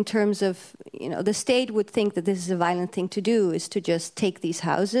in terms of, the state would think that this is a violent thing to do, is to just take these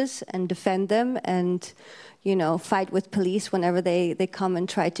houses and defend them and, fight with police whenever they come and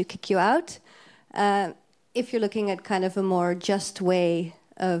try to kick you out. If you're looking at kind of a more just way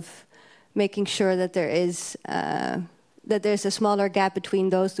of making sure that there's a smaller gap between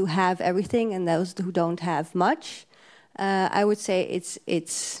those who have everything and those who don't have much, I would say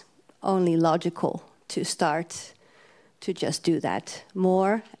it's only logical to start to just do that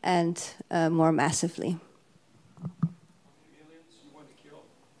more and more massively. Millions you want to kill?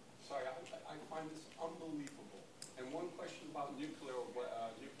 Sorry, I find this unbelievable. And one question about nuclear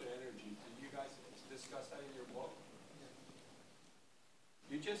energy. Did you guys discuss that in your book?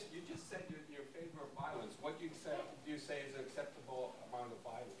 You just said you're in favor of violence. What do you say is an acceptable amount of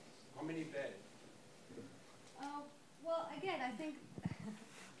violence? How many beds? Well, again, I think.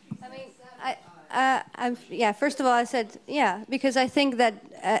 First of all, I said, because I think that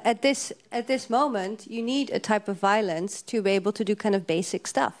at this moment, you need a type of violence to be able to do kind of basic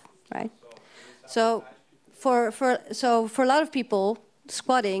stuff, right? So for a lot of people,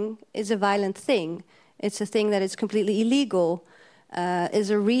 squatting is a violent thing. It's a thing that is completely illegal, is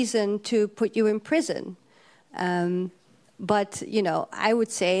a reason to put you in prison. But I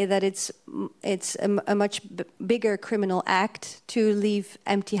would say that it's a much bigger criminal act to leave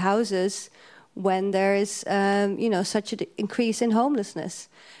empty houses when there is such an increase in homelessness.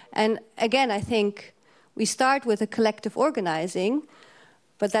 And again, I think we start with a collective organizing,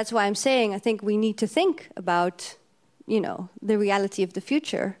 but that's why I'm saying I think we need to think about the reality of the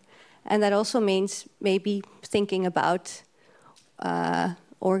future, and that also means maybe thinking about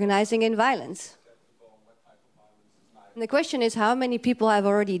organizing in violence. And the question is, how many people have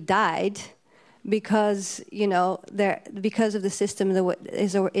already died because, you know, because of the system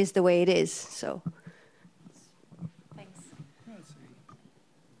is the way it is. So. Thanks.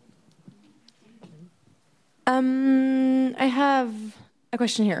 I have a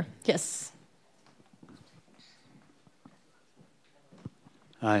question here. Yes.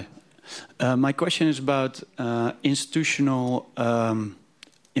 Hi. My question is about institutional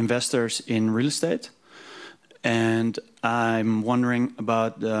investors in real estate. And I'm wondering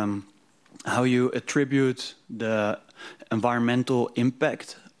about how you attribute the environmental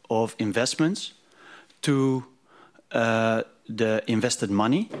impact of investments to the invested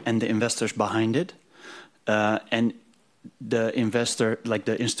money and the investors behind it. And the investor, like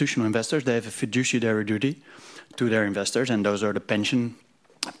the institutional investors, they have a fiduciary duty to their investors, and those are the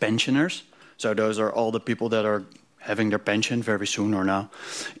pensioners. So those are all the people that are having their pension very soon or now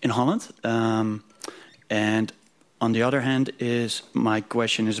in Holland. And on the other hand, my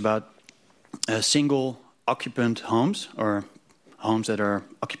question is about single occupant homes, or homes that are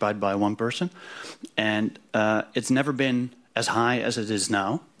occupied by one person. And it's never been as high as it is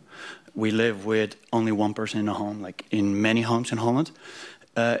now. We live with only one person in a home, like in many homes in Holland.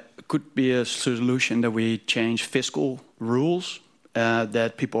 Could be a solution that we change fiscal rules,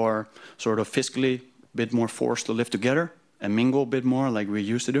 that people are sort of fiscally a bit more forced to live together and mingle a bit more like we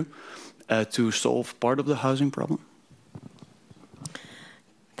used to do, to solve part of the housing problem?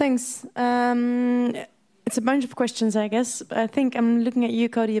 Thanks. It's a bunch of questions, I guess. I think I'm looking at you,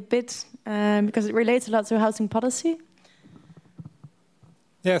 Cody, a bit, because it relates a lot to housing policy.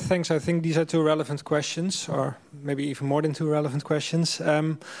 Yeah, thanks. I think these are two relevant questions, or maybe even more than two relevant questions.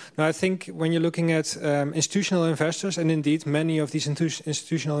 Now, I think when you're looking at institutional investors, and indeed many of these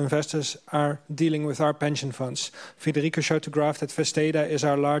institutional investors are dealing with our pension funds. Federico showed the graph that Vesteda is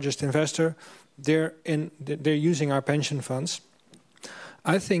our largest investor. They're using our pension funds.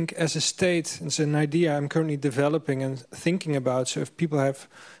 I think as a state, it's an idea I'm currently developing and thinking about. So if people have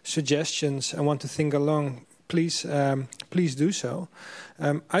suggestions and want to think along, please do so.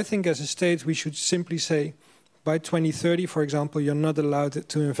 I think as a state we should simply say, by 2030, for example, you're not allowed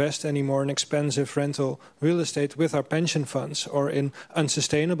to invest anymore in expensive rental real estate with our pension funds or in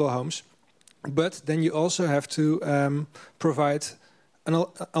unsustainable homes. But then you also have to provide an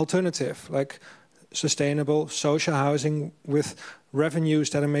alternative, like sustainable social housing with revenues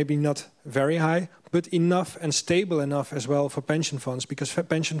that are maybe not very high, but enough and stable enough as well for pension funds, because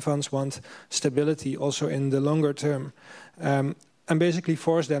pension funds want stability also in the longer term. And basically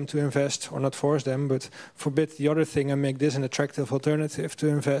force them to invest, or not force them, but forbid the other thing and make this an attractive alternative to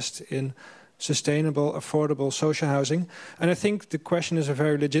invest in sustainable, affordable social housing. And I think the question is a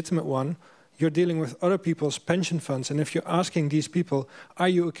very legitimate one. You're dealing with other people's pension funds, and if you're asking these people, are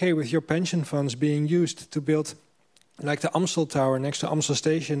you okay with your pension funds being used to build like the Amstel Tower next to Amstel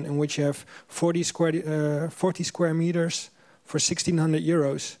Station, in which you have 40 square meters for 1,600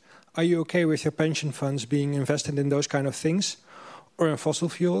 euros. Are you okay with your pension funds being invested in those kind of things? Or in fossil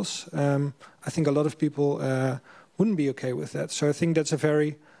fuels? I think a lot of people wouldn't be okay with that. So I think that's a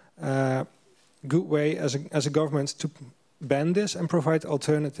very good way as a government to ban this and provide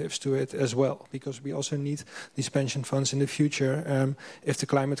alternatives to it as well, because we also need these pension funds in the future if the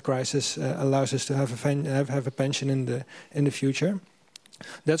climate crisis allows us to have a pension in the future.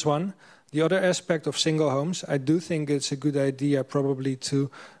 That's one. The other aspect of single homes, I do think it's a good idea probably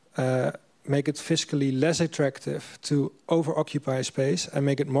to make it fiscally less attractive to over-occupy space and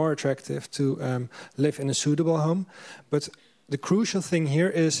make it more attractive to live in a suitable home. But the crucial thing here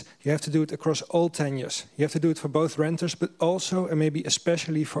is you have to do it across all tenures. You have to do it for both renters, but also and maybe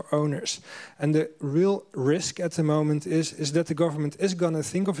especially for owners. And the real risk at the moment is that the government is going to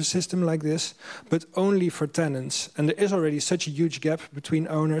think of a system like this, but only for tenants. And there is already such a huge gap between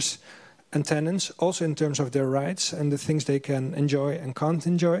owners and tenants, also in terms of their rights and the things they can enjoy and can't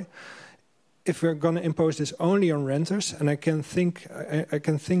enjoy. If we're going to impose this only on renters, and I can think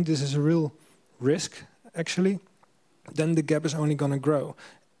this is a real risk, actually, then the gap is only going to grow.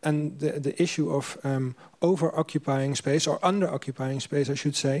 And the issue of over-occupying space, or under-occupying space, I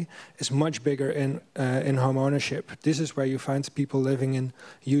should say, is much bigger in home ownership. This is where you find people living in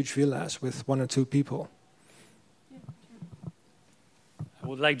huge villas with 1 or 2 people. I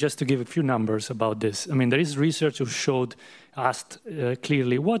would like just to give a few numbers about this. I mean, there is research who asked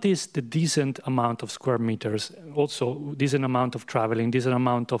clearly, what is the decent amount of square meters, also decent amount of traveling, decent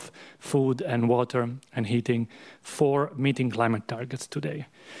amount of food and water and heating for meeting climate targets today?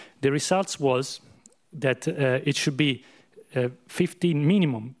 The results was that it should be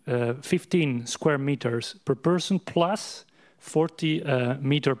 15 square meters per person plus 40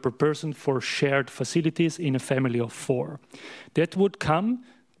 meter per person for shared facilities in a family of 4. That would come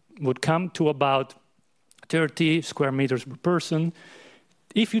to about 30 square meters per person.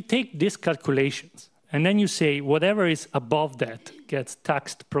 If you take these calculations and then you say whatever is above that gets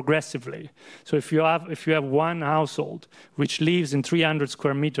taxed progressively. So if you have one household which lives in 300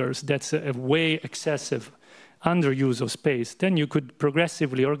 square meters, that's a way excessive underuse of space, then you could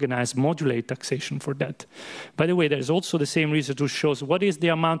progressively organize, modulate taxation for that. By the way, there's also the same research which shows what is the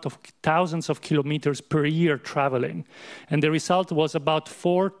amount of thousands of kilometers per year traveling. And the result was about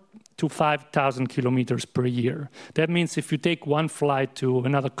 4,000 to 5,000 kilometers per year. That means if you take one flight to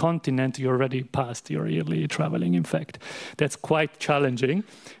another continent, you're already past your yearly traveling, in fact. That's quite challenging.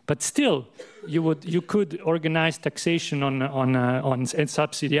 But still, you could organize taxation and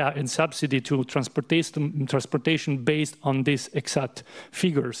subsidy to transportation based on these exact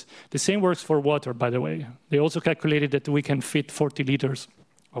figures. The same works for water, by the way. They also calculated that we can fit 40 liters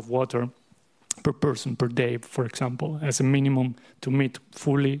of water per person per day, for example, as a minimum to meet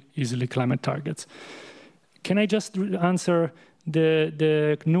fully, easily climate targets. Can I just answer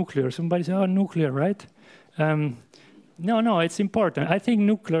the nuclear? Somebody said, oh, nuclear, right? No, it's important. I think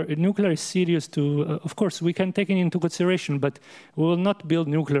nuclear is serious too. Of course, we can take it into consideration, but we will not build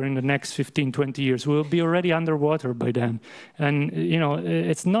nuclear in the next 15, 20 years. We will be already underwater by then. And, you know,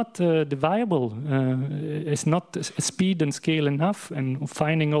 it's not viable. It's not speed and scale enough, and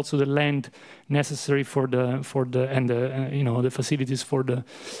finding also the land necessary for the facilities for the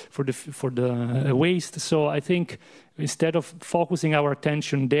waste. So I think instead of focusing our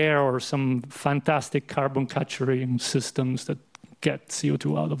attention there or some fantastic carbon capturing systems that get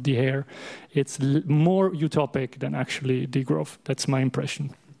CO2 out of the air, it's more utopic than actually degrowth. That's my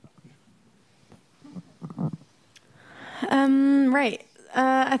impression. Right.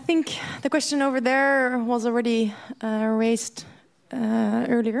 I think the question over there was already raised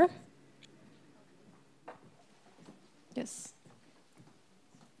earlier. Yes.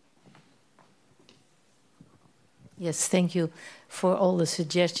 Yes, thank you for all the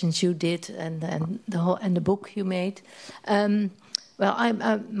suggestions you did and the book you made. Well,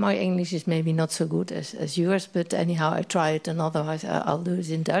 my English is maybe not so good as yours, but anyhow, I try it, and otherwise I'll do it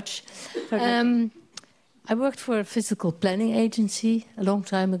in Dutch. Okay. I worked for a physical planning agency a long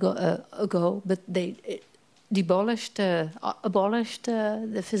time ago, but they abolished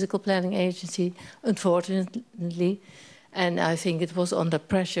the physical planning agency, unfortunately. And I think it was under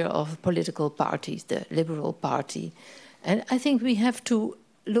pressure of political parties, the Liberal Party. And I think we have to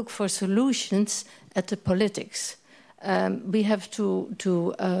look for solutions at the politics. We have to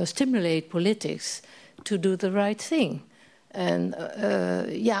stimulate politics to do the right thing. And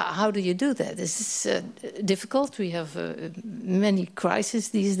how do you do that? This is difficult. We have many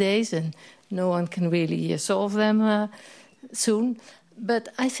crises these days, and no one can really solve them soon. But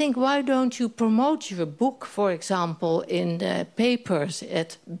I think, why don't you promote your book, for example, in the papers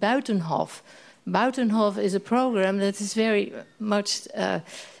at Buitenhof? Buitenhof is a program that is very much,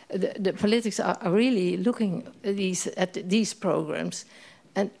 the politics are really looking at these programs.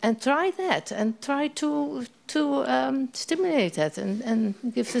 And try that, and try to stimulate that, and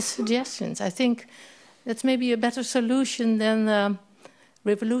give the suggestions. I think that's maybe a better solution than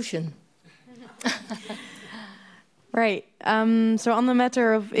revolution. Right. So on the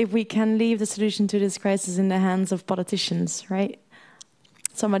matter of if we can leave the solution to this crisis in the hands of politicians, right?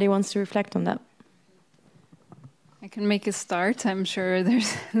 Somebody wants to reflect on that. I can make a start. I'm sure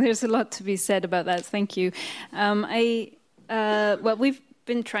there's a lot to be said about that. Thank you. Well, we've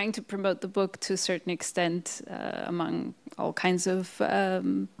been trying to promote the book to a certain extent among all kinds of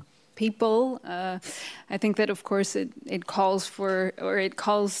people. I think that, of course, it calls for, or it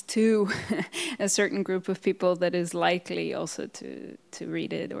calls to a certain group of people that is likely also to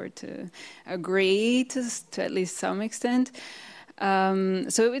read it or to agree to at least some extent.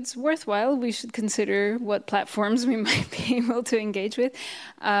 So it's worthwhile. We should consider what platforms we might be able to engage with.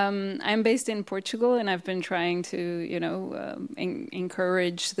 I'm based in Portugal, and I've been trying to,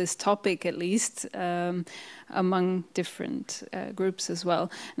 encourage this topic at least among different groups as well.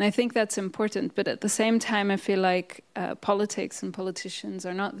 And I think that's important. But at the same time, I feel like politics and politicians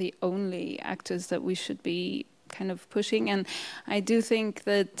are not the only actors that we should be kind of pushing. And I do think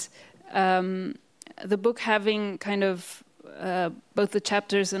that the book having kind of both the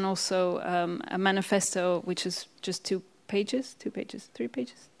chapters and also a manifesto, which is just 2 pages, 3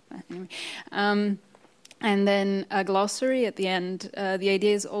 pages. Anyway, And then a glossary at the end. The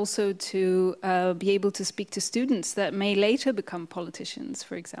idea is also to be able to speak to students that may later become politicians,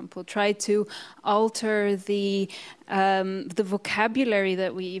 for example. Try to alter the vocabulary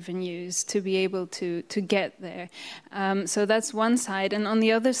that we even use to be able to get there. So that's one side. And on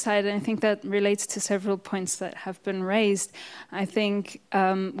the other side, and I think that relates to several points that have been raised, I think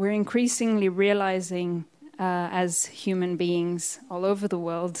we're increasingly realizing as human beings all over the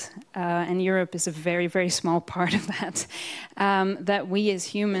world, and Europe is a very, very small part of that, that we as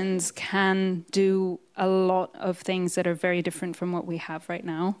humans can do a lot of things that are very different from what we have right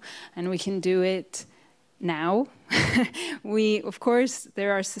now, and we can do it now. Of course,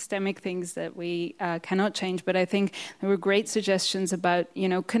 there are systemic things that we cannot change, but I think there were great suggestions about,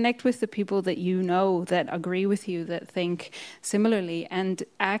 connect with the people that you know, that agree with you, that think similarly, and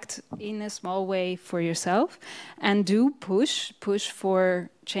act in a small way for yourself, and do push for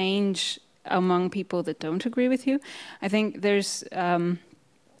change among people that don't agree with you. I think there's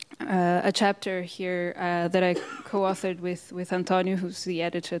a chapter here that I co-authored with Antonio, who's the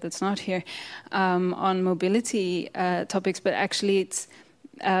editor that's not here, on mobility topics, but actually it's,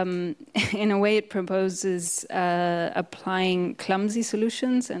 in a way it proposes applying clumsy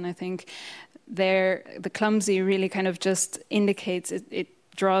solutions, and I think the clumsy really kind of just indicates, it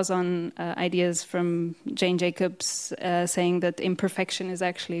draws on ideas from Jane Jacobs saying that imperfection is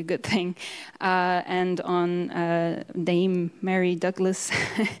actually a good thing, and on Dame Mary Douglas,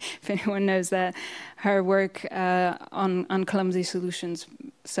 if anyone knows that, her work on clumsy solutions.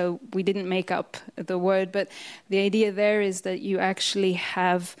 So we didn't make up the word, but the idea there is that you actually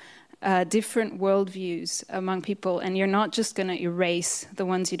have different worldviews among people, and you're not just going to erase the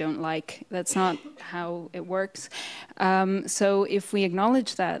ones you don't like. That's not how it works. So if we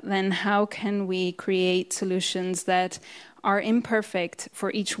acknowledge that, then how can we create solutions that are imperfect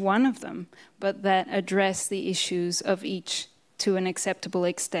for each one of them, but that address the issues of each to an acceptable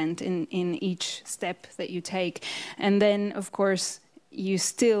extent in each step that you take? And then, of course, you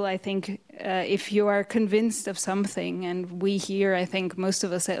still, I think, if you are convinced of something, and we here, I think most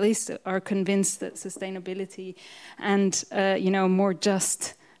of us at least, are convinced that sustainability and, more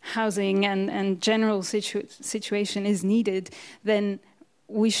just housing and general situation is needed, then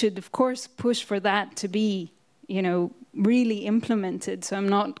we should, of course, push for that to be, really implemented. So I'm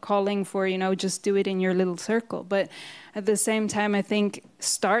not calling for, just do it in your little circle. But at the same time, I think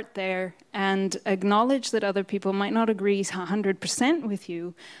start there and acknowledge that other people might not agree 100% with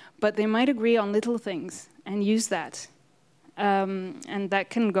you, but they might agree on little things, and use that. And that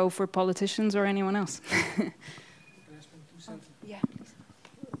can go for politicians or anyone else. Yeah.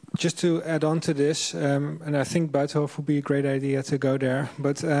 Just to add on to this, and I think Buitenhof would be a great idea to go there,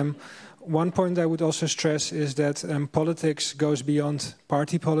 but one point I would also stress is that politics goes beyond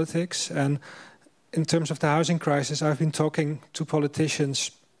party politics. And in terms of the housing crisis, I've been talking to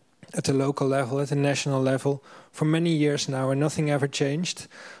politicians at the local level, at the national level, for many years now, and nothing ever changed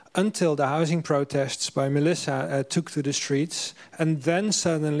until the housing protests by Melissa took to the streets. And then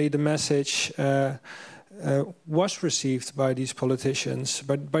suddenly the message was received by these politicians,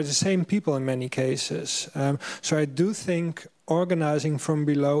 but by the same people in many cases. So I do think organizing from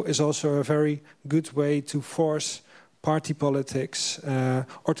below is also a very good way to force party politics,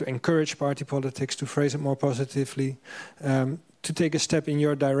 or to encourage party politics, to phrase it more positively, to take a step in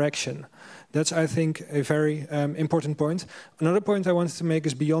your direction. That's, I think, a very important point. Another point I wanted to make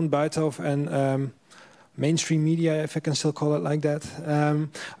is beyond Buitenhof and mainstream media, if I can still call it like that.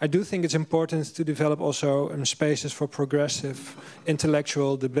 I do think it's important to develop also spaces for progressive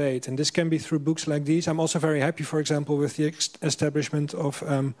intellectual debate. And this can be through books like these. I'm also very happy, for example, with the establishment of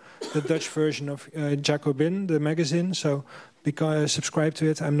the Dutch version of Jacobin, the magazine. So because I subscribe to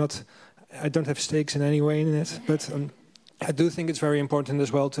it, I don't have stakes in any way in it. But I do think it's very important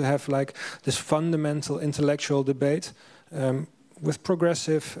as well to have like this fundamental intellectual debate with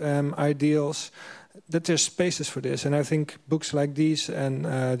progressive ideals, that there's spaces for this. And I think books like these and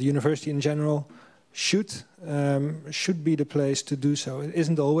the university in general should be the place to do so. It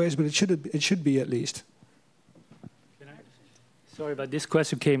isn't always, but it should be at least. Sorry, but this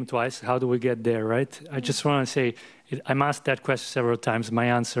question came twice. How do we get there, right? I just want to say, I'm asked that question several times. My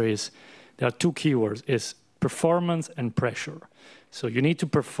answer is, there are two keywords, is performance and pressure. So you need to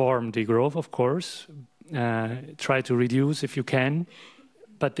perform degrowth, of course, try to reduce if you can,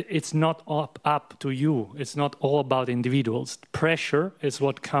 but it's not up to you. It's not all about individuals. Pressure is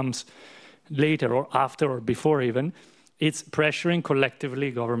what comes later or after or before even. It's pressuring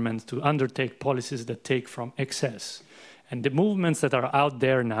collectively governments to undertake policies that take from excess. And the movements that are out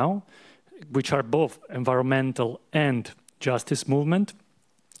there now, which are both environmental and justice movement,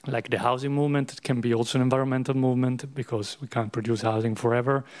 like the housing movement. It can be also an environmental movement because we can't produce housing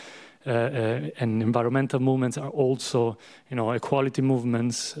forever. And environmental movements are also, equality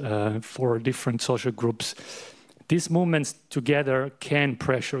movements for different social groups. These movements together can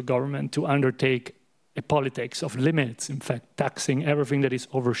pressure government to undertake a politics of limits, in fact, taxing everything that is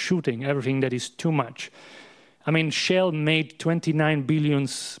overshooting, everything that is too much. I mean, Shell made 29 billion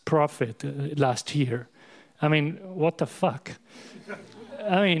profit last year. I mean, what the fuck?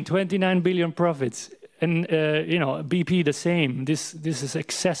 I mean, 29 billion profits. And, BP the same. This is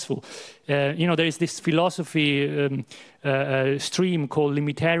successful. There is this philosophy stream called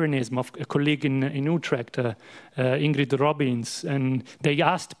limitarianism of a colleague in Utrecht, Ingrid Robbins. And they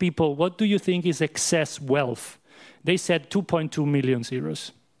asked people, what do you think is excess wealth? They said 2.2 million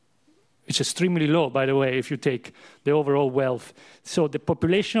euros. Which is extremely low, by the way, if you take the overall wealth. So the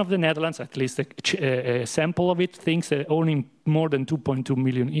population of the Netherlands, at least a sample of it, thinks that owning more than 2.2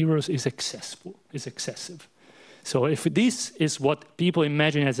 million euros is excessive. So if this is what people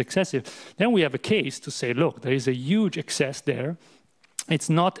imagine as excessive, then we have a case to say, look, there is a huge excess there. It's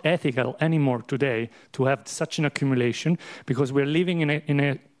not ethical anymore today to have such an accumulation because we're living in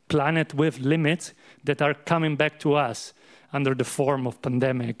a planet with limits that are coming back to us under the form of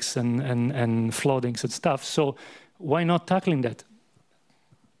pandemics and floodings and stuff. So why not tackling that?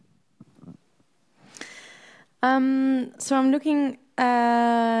 So I'm looking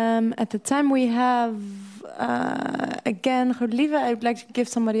at the time we have, again, Godlieve, I would like to give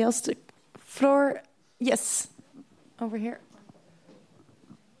somebody else the floor. Yes, over here.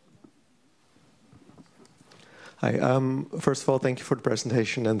 Hi, first of all, thank you for the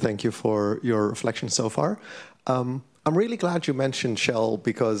presentation and thank you for your reflections so far. I'm really glad you mentioned Shell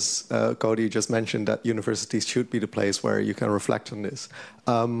because Cody just mentioned that universities should be the place where you can reflect on this.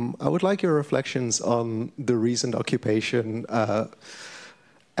 I would like your reflections on the recent occupation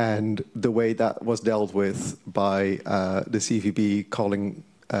and the way that was dealt with by the CVB calling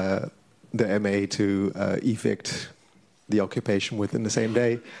the MA to evict the occupation within the same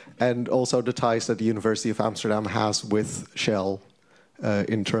day, and also the ties that the University of Amsterdam has with Shell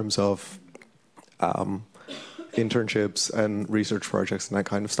in terms of internships and research projects and that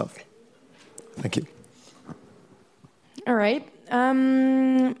kind of stuff. Thank you. All right.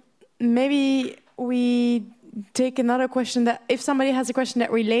 Maybe we take another question that, if somebody has a question that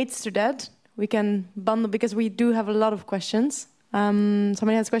relates to that, we can bundle, because we do have a lot of questions.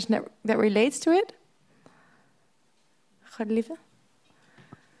 Somebody has a question that relates to it? Godlieve? To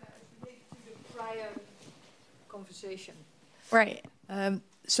the prior conversation. Right.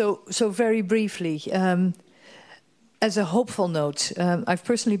 So very briefly, as a hopeful note, I've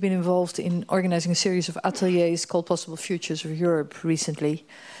personally been involved in organizing a series of ateliers called Possible Futures of Europe recently,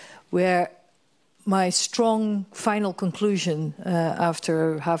 where my strong final conclusion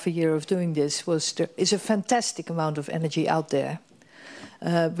after half a year of doing this was there is a fantastic amount of energy out there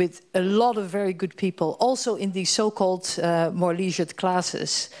with a lot of very good people, also in these so-called more leisured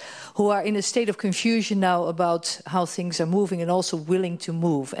classes, who are in a state of confusion now about how things are moving and also willing to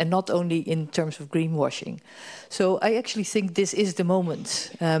move, and not only in terms of greenwashing. So I actually think this is the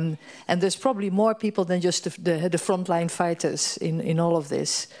moment. And there's probably more people than just the frontline fighters in all of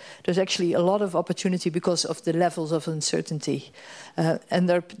this. There's actually a lot of opportunity because of the levels of uncertainty. And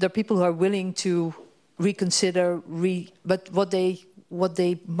there are people who are willing to reconsider, but what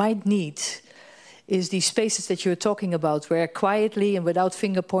they might need is these spaces that you're talking about, where quietly and without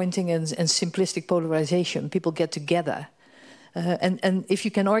finger pointing and simplistic polarization, people get together. And if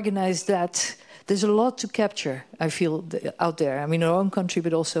you can organize that, there's a lot to capture, I feel, out there. I mean, in our own country,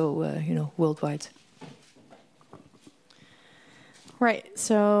 but also, worldwide. Right.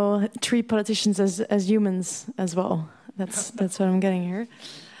 So treat politicians as humans as well. That's what I'm getting here.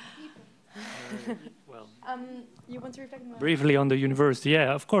 You want to reflect more? Briefly on the university,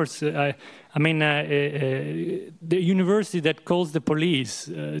 yeah, of course. The university that calls the police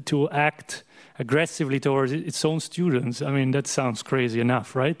to act aggressively towards its own students, I mean, that sounds crazy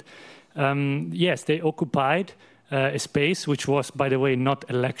enough, right? Yes, they occupied a space which was, by the way, not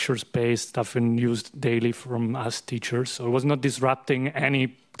a lecture space, stuff used daily from us teachers. So it was not disrupting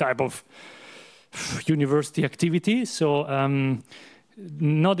any type of university activity. So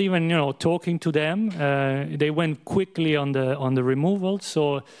not even talking to them, they went quickly on the removal.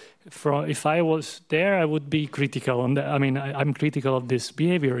 So if I was there, I would be critical on that. I mean, I'm critical of this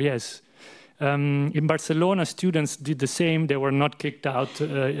behavior. Yes. In Barcelona, students did the same. They were not kicked out,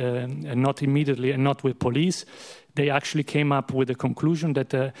 and not immediately, and not with police. They actually came up with a conclusion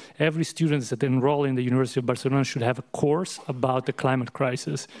that every student that enroll in the University of Barcelona should have a course about the climate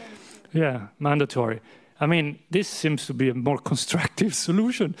crisis. Yeah, mandatory. I mean, this seems to be a more constructive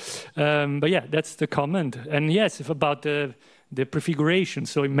solution. But yeah, that's the comment. And yes, if about the prefiguration,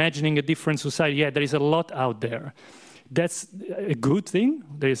 so imagining a different society, yeah, there is a lot out there. That's a good thing.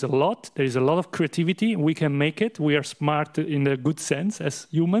 There is a lot of creativity. We can make it. We are smart in a good sense as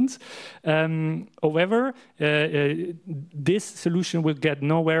humans. However, this solution will get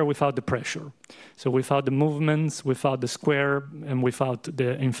nowhere without the pressure. So without the movements, without the square, and without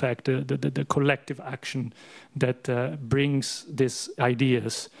in fact, the collective action that brings these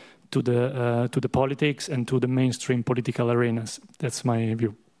ideas to the politics and to the mainstream political arenas. That's my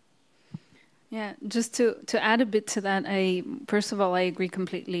view. Yeah, just to add a bit to that, first of all, I agree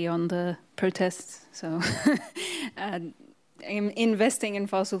completely on the protests. So investing in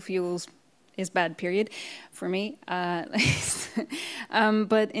fossil fuels is bad, period, for me. But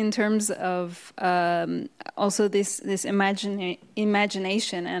in terms of also this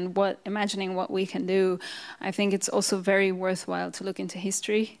imagination and imagining what we can do, I think it's also very worthwhile to look into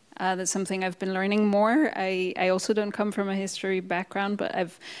history. That's something I've been learning more. I also don't come from a history background, but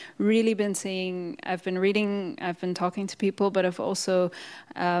I've really been seeing, I've been reading, I've been talking to people, but I've also,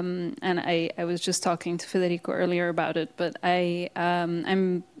 and I was just talking to Federico earlier about it, but I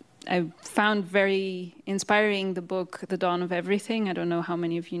found very inspiring the book, The Dawn of Everything. I don't know how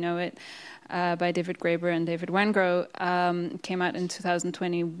many of you know it, by David Graeber and David Wengrow. Came out in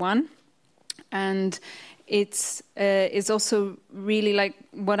 2021. And it's also really like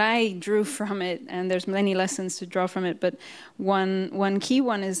what I drew from it, and there's many lessons to draw from it, but one key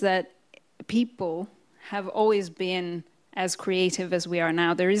one is that people have always been as creative as we are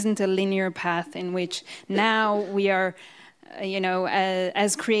now. There isn't a linear path in which now we are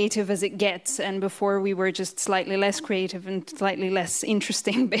as creative as it gets, and before we were just slightly less creative and slightly less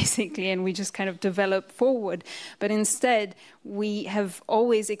interesting, basically, and we just kind of developed forward. But instead, we have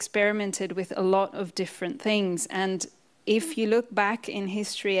always experimented with a lot of different things, and if you look back in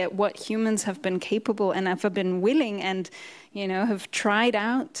history at what humans have been capable and have been willing and have tried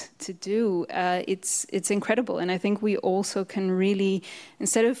out to do, it's incredible. And I think we also can really,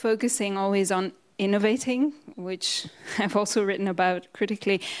 instead of focusing always on innovating, which I've also written about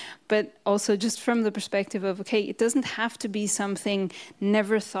critically, but also just from the perspective of, okay, it doesn't have to be something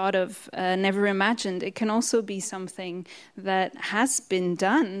never thought of, never imagined. It can also be something that has been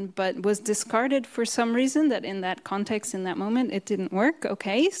done, but was discarded for some reason, that in that context, in that moment, it didn't work.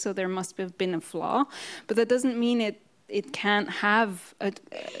 Okay, so there must have been a flaw, but that doesn't mean it can't have a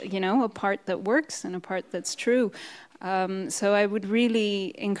part that works and a part that's true. So I would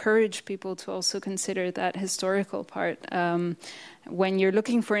really encourage people to also consider that historical part when you're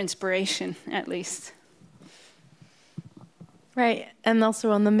looking for inspiration, at least. Right, and also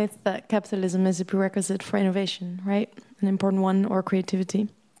on the myth that capitalism is a prerequisite for innovation, right? An important one, or creativity.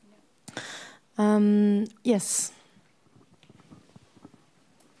 Yes.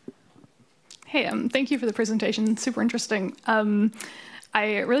 Hey, thank you for the presentation, super interesting.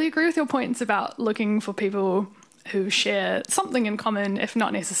 I really agree with your points about looking for people who share something in common, if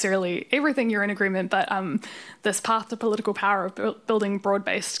not necessarily everything you're in agreement, but this path to political power of building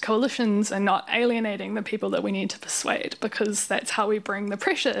broad-based coalitions and not alienating the people that we need to persuade, because that's how we bring the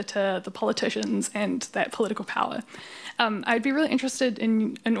pressure to the politicians and that political power. I'd be really interested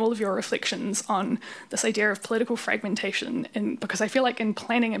in all of your reflections on this idea of political fragmentation, because I feel like in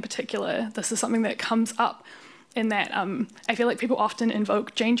planning in particular, this is something that comes up in that I feel like people often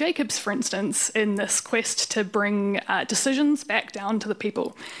invoke Jane Jacobs, for instance, in this quest to bring decisions back down to the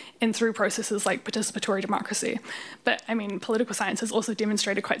people and through processes like participatory democracy. But I mean, political science has also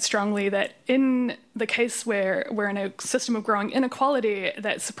demonstrated quite strongly that in the case where we're in a system of growing inequality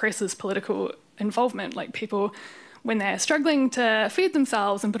that suppresses political involvement, like people, when they're struggling to feed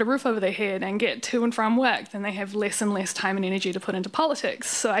themselves and put a roof over their head and get to and from work, then they have less and less time and energy to put into politics.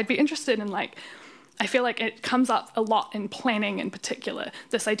 So I'd be interested in I feel like it comes up a lot in planning in particular,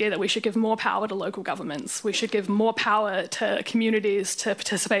 this idea that we should give more power to local governments, we should give more power to communities to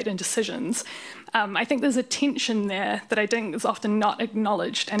participate in decisions. I think there's a tension there that I think is often not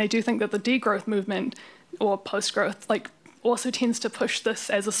acknowledged, and I do think that the degrowth movement or post-growth also tends to push this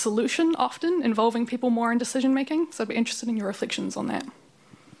as a solution, often involving people more in decision making. So I'd be interested in your reflections on that.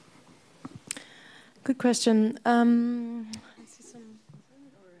 Good question.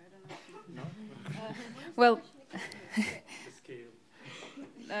 Well,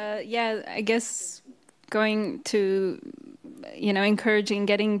 yeah, I guess going to, encouraging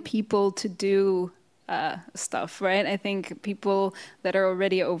getting people to do stuff, right? I think people that are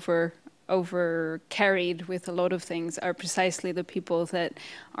already over carried with a lot of things are precisely the people that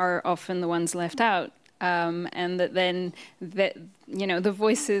are often the ones left out. And that then, the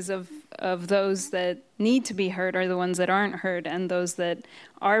voices of those that need to be heard are the ones that aren't heard, and those that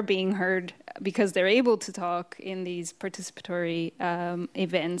are being heard because they're able to talk in these participatory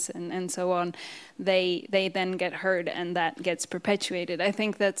events and so on, they then get heard, and that gets perpetuated. I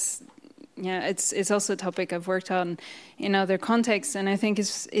think that's, yeah, it's also a topic I've worked on in other contexts, and I think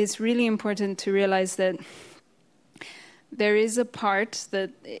it's really important to realize that there is a part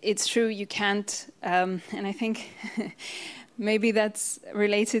that it's true you can't, and I think maybe that's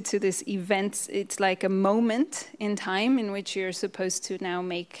related to this event. It's like a moment in time in which you're supposed to now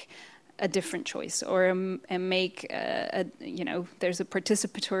make a different choice, or make there's a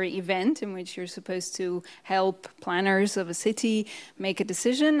participatory event in which you're supposed to help planners of a city make a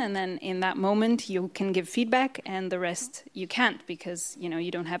decision, and then in that moment you can give feedback, and the rest you can't, because you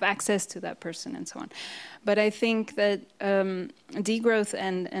don't have access to that person and so on. But I think that degrowth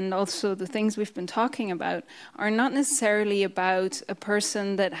and also the things we've been talking about are not necessarily about a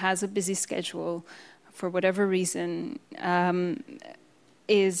person that has a busy schedule for whatever reason,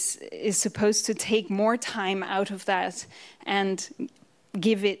 is supposed to take more time out of that and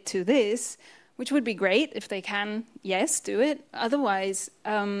give it to this, which would be great if they can, yes, do it. Otherwise,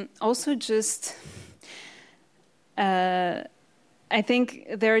 also just, I think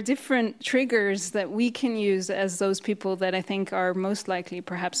there are different triggers that we can use as those people that I think are most likely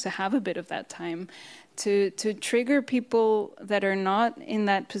perhaps to have a bit of that time, to trigger people that are not in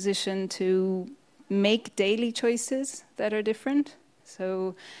that position to make daily choices that are different.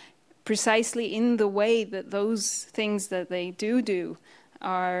 So precisely in the way that those things that they do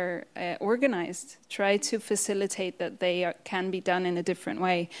are organized, try to facilitate that they can be done in a different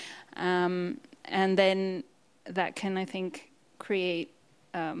way. And then that can, I think, create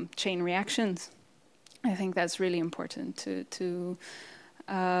chain reactions. I think that's really important to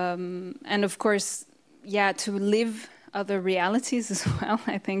and of course, yeah, to live other realities as well.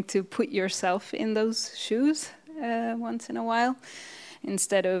 I think to put yourself in those shoes once in a while.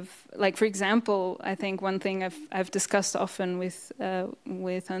 Instead of, like, for example, I think one thing I've discussed often with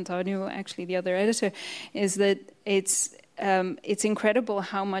Antonio, actually the other editor, is that it's incredible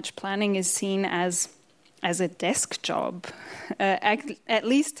how much planning is seen as a desk job. At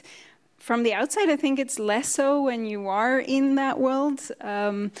least from the outside, I think it's less so when you are in that world.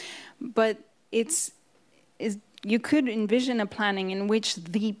 But you could envision a planning in which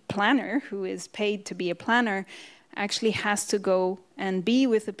the planner, who is paid to be a planner, actually has to go and be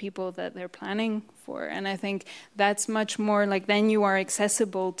with the people that they're planning for. And I think that's much more like, then you are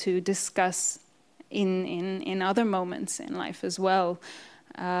accessible to discuss in other moments in life as well,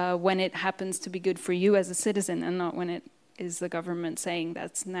 when it happens to be good for you as a citizen, and not when it is the government saying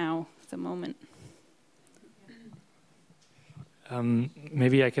that's now the moment.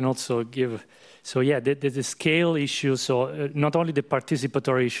 Maybe I can also give, so yeah, the scale issue, so not only the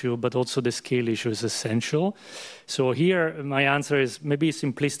participatory issue, but also the scale issue is essential. So here, my answer is maybe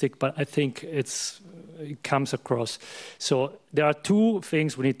simplistic, but I think it comes across. So there are two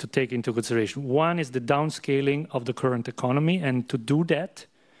things we need to take into consideration. One is the downscaling of the current economy, and to do that,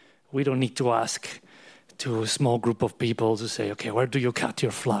 we don't need to ask to a small group of people to say, okay, where do you cut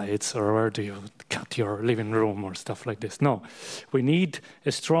your flights, or where do you cut your living room, or stuff like this. No, we need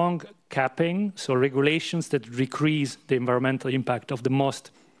a strong capping, so regulations that decrease the environmental impact of the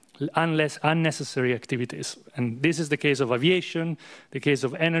most unnecessary activities. And this is the case of aviation, the case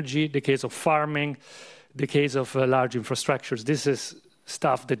of energy, the case of farming, the case of large infrastructures. This is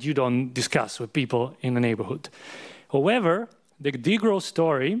stuff that you don't discuss with people in the neighborhood. However, the degrowth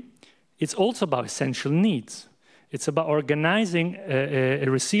story, it's also about essential needs. It's about organizing a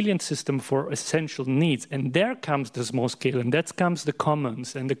resilient system for essential needs. And there comes the small scale, and that comes the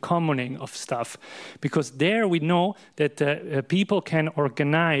commons and the commoning of stuff. Because there we know that people can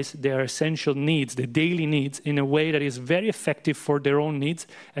organize their essential needs, their daily needs, in a way that is very effective for their own needs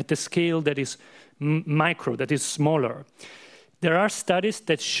at a scale that is micro, that is smaller. There are studies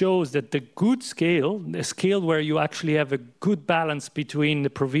that shows that the good scale, the scale where you actually have a good balance between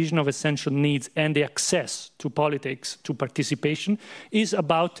the provision of essential needs and the access to politics, to participation, is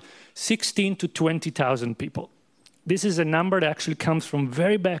about 16 to 20,000 people. This is a number that actually comes from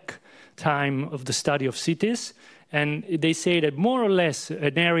very back time of the study of cities. And they say that more or less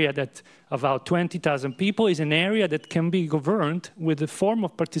an area that about 20,000 people is an area that can be governed with a form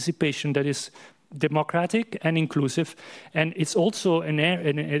of participation that is democratic and inclusive, and it's also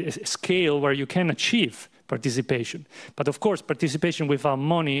a scale where you can achieve participation. But of course, participation without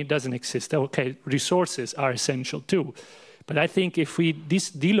money doesn't exist. Okay, resources are essential too. But I think if we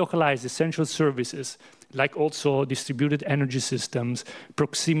delocalize essential services, like also distributed energy systems,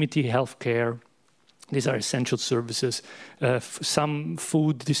 proximity healthcare, These are essential services. Some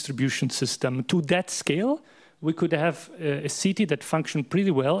food distribution system. To that scale, we could have a city that functioned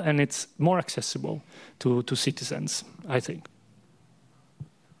pretty well, and it's more accessible to citizens, I think.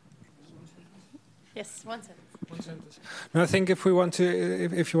 Yes, one sentence. One sentence. No, I think if you want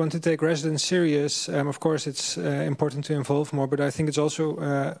to take residents serious, of course it's important to involve more. But I think it's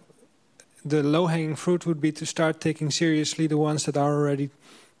also the low-hanging fruit would be to start taking seriously the ones that are already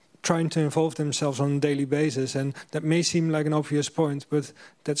trying to involve themselves on a daily basis. And that may seem like an obvious point, but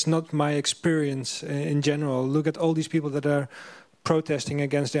that's not my experience in general. Look at all these people that are protesting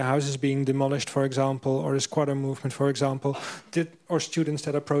against their houses being demolished, for example, or the squatter movement, for example, or students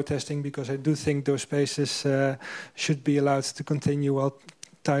that are protesting, because I do think those spaces should be allowed to continue while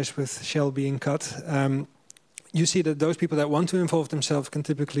ties with Shell being cut. You see that those people that want to involve themselves can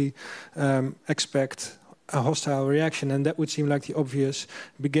typically expect a hostile reaction, and that would seem like the obvious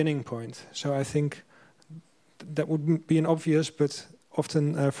beginning point. So I think that would be an obvious but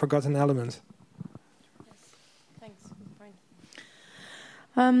often forgotten element.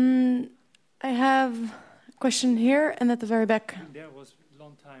 I have a question here and at the very back. There was a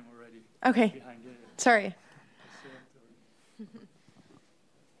long time already. Okay, behind. sorry.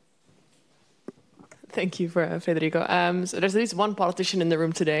 Thank you, Federico. So there's at least one politician in the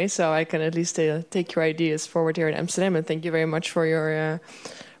room today, so I can at least take your ideas forward here in Amsterdam. And thank you very much for your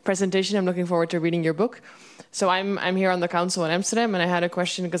presentation. I'm looking forward to reading your book. So I'm here on the council in Amsterdam, and I had a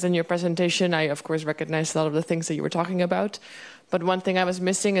question because in your presentation, I of course recognized a lot of the things that you were talking about. But one thing I was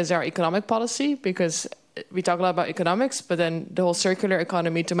missing is our economic policy, because we talk a lot about economics, but then the whole circular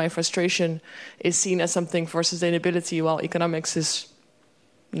economy, to my frustration, is seen as something for sustainability, while economics is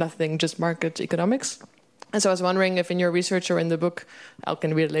nothing, just market economics. And so I was wondering if in your research or in the book, I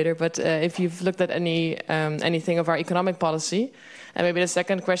can read it later, but if you've looked at anything of our economic policy. And maybe the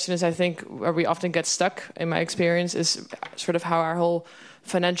second question is, I think where we often get stuck, in my experience, is sort of how our whole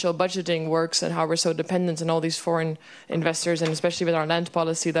financial budgeting works and how we're so dependent on all these foreign investors, and especially with our land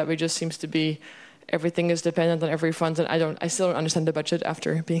policy, that we just seems to be, everything is dependent on every fund. And I still don't understand the budget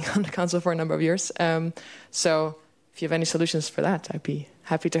after being on the council for a number of years. So if you have any solutions for that, I'd be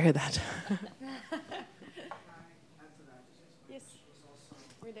happy to hear that. Yes,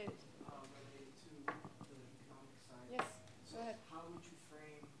 related. Related to the economic side. Yes, go ahead. How would you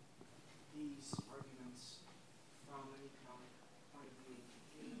frame these arguments from an economic point of view,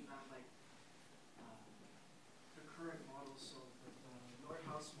 given that, like, the current model, so the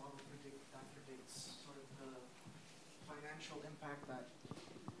Nordhaus model predicts sort of the financial impact that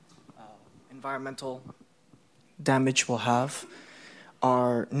environmental damage will have,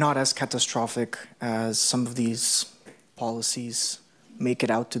 are not as catastrophic as some of these policies make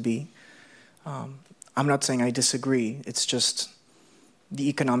it out to be. I'm not saying I disagree, it's just the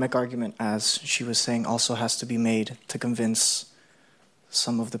economic argument, as she was saying, also has to be made to convince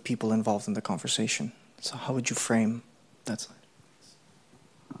some of the people involved in the conversation. So how would you frame that side?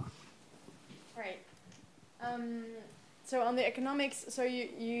 Right. So on the economics,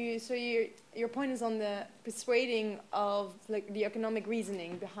 your point is on the persuading of, like, the economic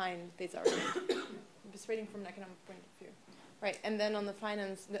reasoning behind this argument, persuading from an economic point of view, right? And then on the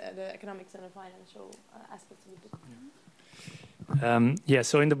finance, the economics and the financial aspects of the book. Yeah. Yeah.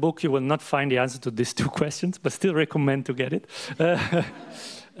 So in the book, you will not find the answer to these two questions, but still recommend to get it.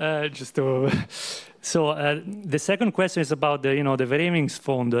 Just to. So the second question is about the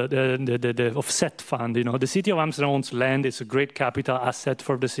Verenigingsfond, the offset fund. The city of Amsterdam owns land. It's a great capital asset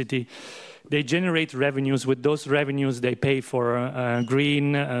for the city. They generate revenues. With those revenues, they pay for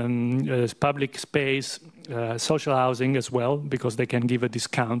green, public space, social housing as well, because they can give a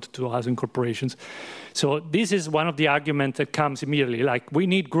discount to housing corporations. So this is one of the arguments that comes immediately, like, we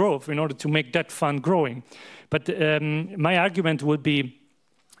need growth in order to make that fund growing. But my argument would be,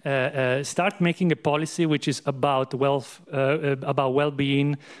 start making a policy which is about wealth, about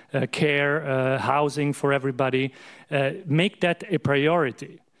well-being, care, housing for everybody. Make that a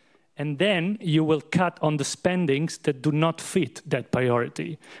priority. And then you will cut on the spendings that do not fit that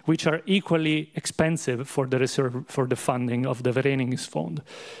priority, which are equally expensive for the reserve, for the funding of the Verenigingsfond.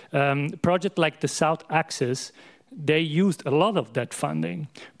 Project like the South Axis, they used a lot of that funding.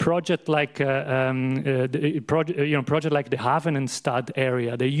 Project like project like the Havenenstad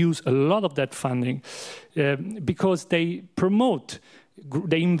area, they use a lot of that funding because they promote,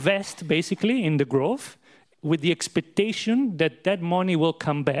 they invest basically in the growth, with the expectation that that money will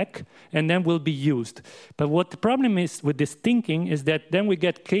come back and then will be used. But what the problem is with this thinking is that then we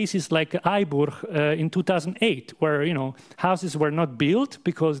get cases like Eiburg in 2008, where houses were not built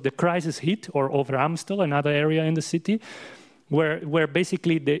because the crisis hit, or over Amstel, another area in the city. where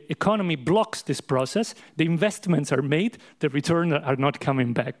basically the economy blocks this process, the investments are made, the returns are not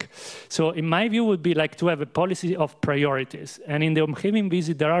coming back. So in my view, would be like to have a policy of priorities. And in the Omgeving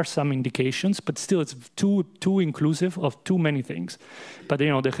visit, there are some indications, but still it's too inclusive of too many things. But the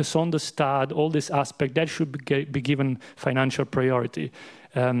gezonde staat, all this aspect, that should be given financial priority.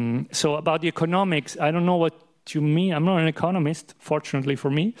 So about the economics, I don't know what you mean. I'm not an economist, fortunately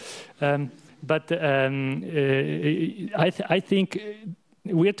for me. But I think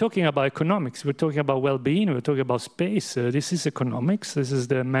we're talking about economics. We're talking about well-being. We're talking about space. This is economics. This is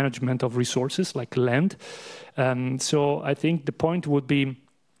the management of resources like land. So I think the point would be,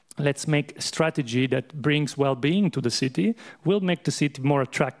 let's make a strategy that brings well-being to the city, will make the city more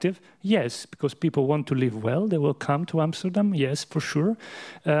attractive. Yes, because people want to live well. They will come to Amsterdam. Yes, for sure.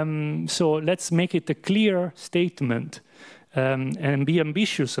 So let's make it a clear statement. And be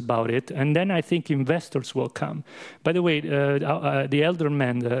ambitious about it, and then I think investors will come. By the way, the elder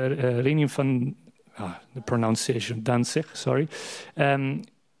man, René van, the pronunciation, Danzig, sorry,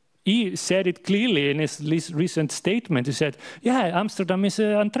 he said it clearly in his recent statement. He said, yeah, Amsterdam is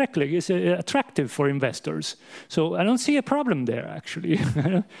attractive for investors. So I don't see a problem there, actually.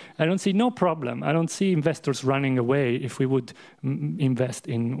 I don't see no problem. I don't see investors running away if we would invest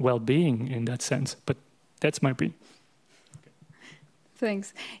in well-being in that sense. But that's my opinion.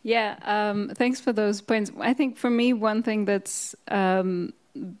 Thanks. Yeah, thanks for those points. I think for me, one thing that's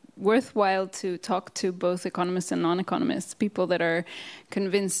worthwhile to talk to both economists and non-economists, people that are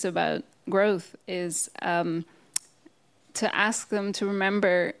convinced about growth, is to ask them to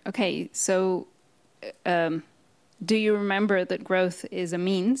remember, okay, so do you remember that growth is a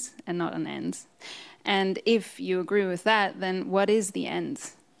means and not an end? And if you agree with that, then what is the end?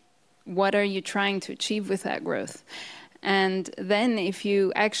 What are you trying to achieve with that growth? And then if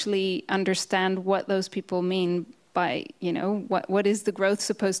you actually understand what those people mean by, what is the growth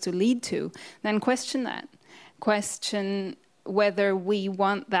supposed to lead to, then question that. Question whether we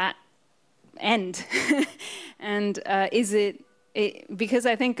want that end. And is it, because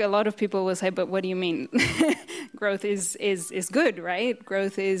I think a lot of people will say, but what do you mean? Growth is good, right?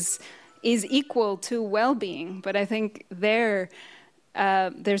 Growth is equal to well-being. But I think there's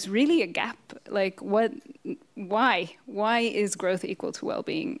really a gap. Like, why is growth equal to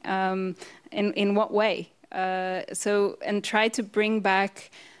well-being? In what way? And try to bring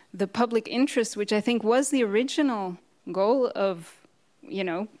back the public interest, which I think was the original goal of,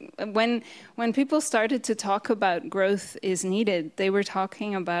 when people started to talk about growth is needed, they were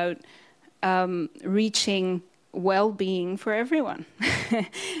talking about reaching well-being for everyone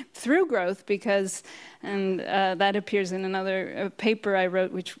through growth, because, and that appears in another paper I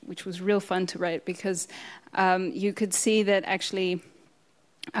wrote, which was real fun to write, because you could see that actually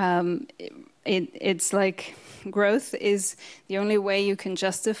it's like growth is the only way you can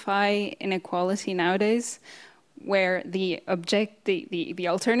justify inequality nowadays, where the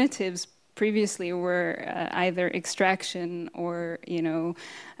alternatives previously were either extraction or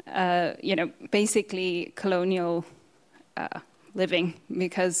basically colonial living.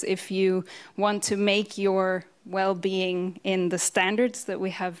 Because if you want to make your well-being in the standards that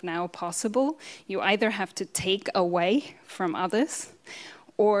we have now possible, you either have to take away from others,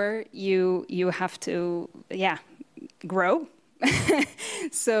 or you have to, grow.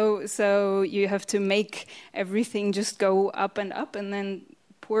 So you have to make everything just go up and up, and then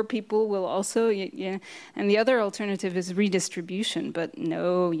poor people will also, and the other alternative is redistribution, but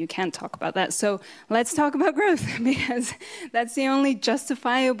no, you can't talk about that. So let's talk about growth, because that's the only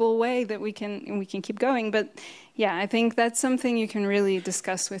justifiable way that we can keep going. But yeah, I think that's something you can really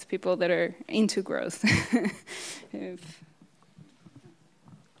discuss with people that are into growth.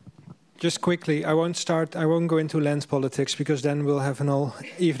 Just quickly, I won't go into land politics, because then we'll have an whole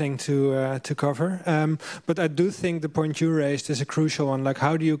evening to cover. But I do think the point you raised is a crucial one. Like,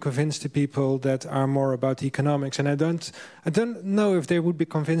 how do you convince the people that are more about economics? And I don't know if they would be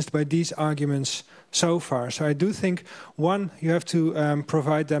convinced by these arguments so far. So I do think, one, you have to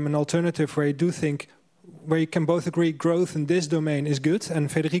provide them an alternative where you can both agree growth in this domain is good.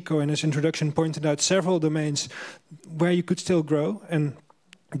 And Federico in his introduction pointed out several domains where you could still grow, and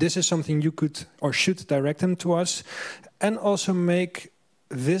this is something you could or should direct them to us, and also make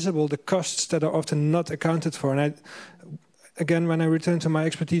visible the costs that are often not accounted for. And again, when I return to my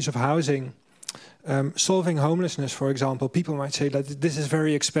expertise of housing, solving homelessness, for example, people might say that this is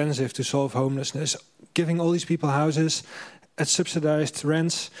very expensive to solve homelessness. Giving all these people houses at subsidized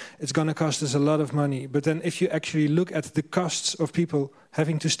rents, it's going to cost us a lot of money. But then if you actually look at the costs of people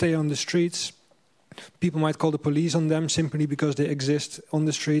having to stay on the streets, people might call the police on them simply because they exist on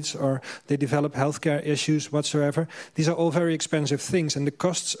the streets or they develop healthcare issues whatsoever. These are all very expensive things, and the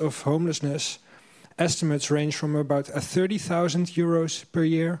costs of homelessness estimates range from about 30,000 euros per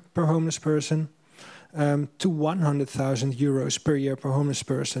year per homeless person to 100,000 euros per year per homeless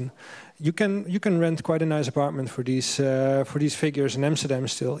person. You can rent quite a nice apartment for these figures in Amsterdam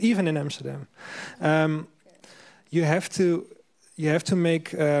still, even in Amsterdam. You have to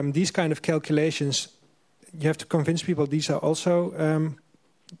make these kind of calculations. You have to convince people these are also.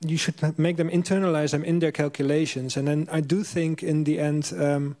 You should make them internalize them in their calculations, and then I do think in the end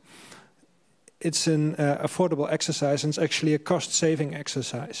it's an affordable exercise, and it's actually a cost-saving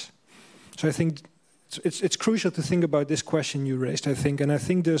exercise. So I think it's crucial to think about this question you raised, I think, and I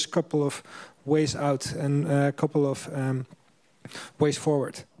think there's a couple of ways out and a couple of ways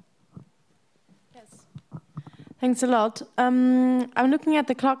forward. Yes. Thanks a lot. I'm looking at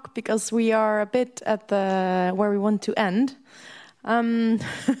the clock because we are a bit at the where we want to end,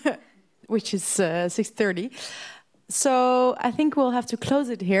 which is 6:30. So I think we'll have to close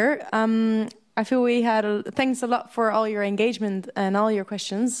it here. I feel we had thanks a lot for all your engagement and all your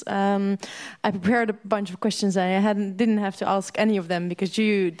questions. I prepared a bunch of questions and I didn't have to ask any of them because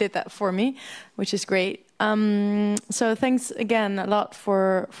you did that for me, which is great. So thanks again a lot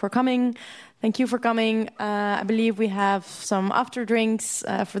for coming. Thank you for coming. I believe we have some after drinks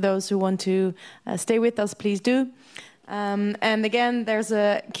for those who want to stay with us. Please do. And again, there's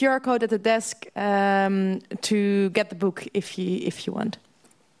a QR code at the desk to get the book if you want.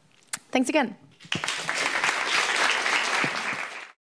 Thanks again.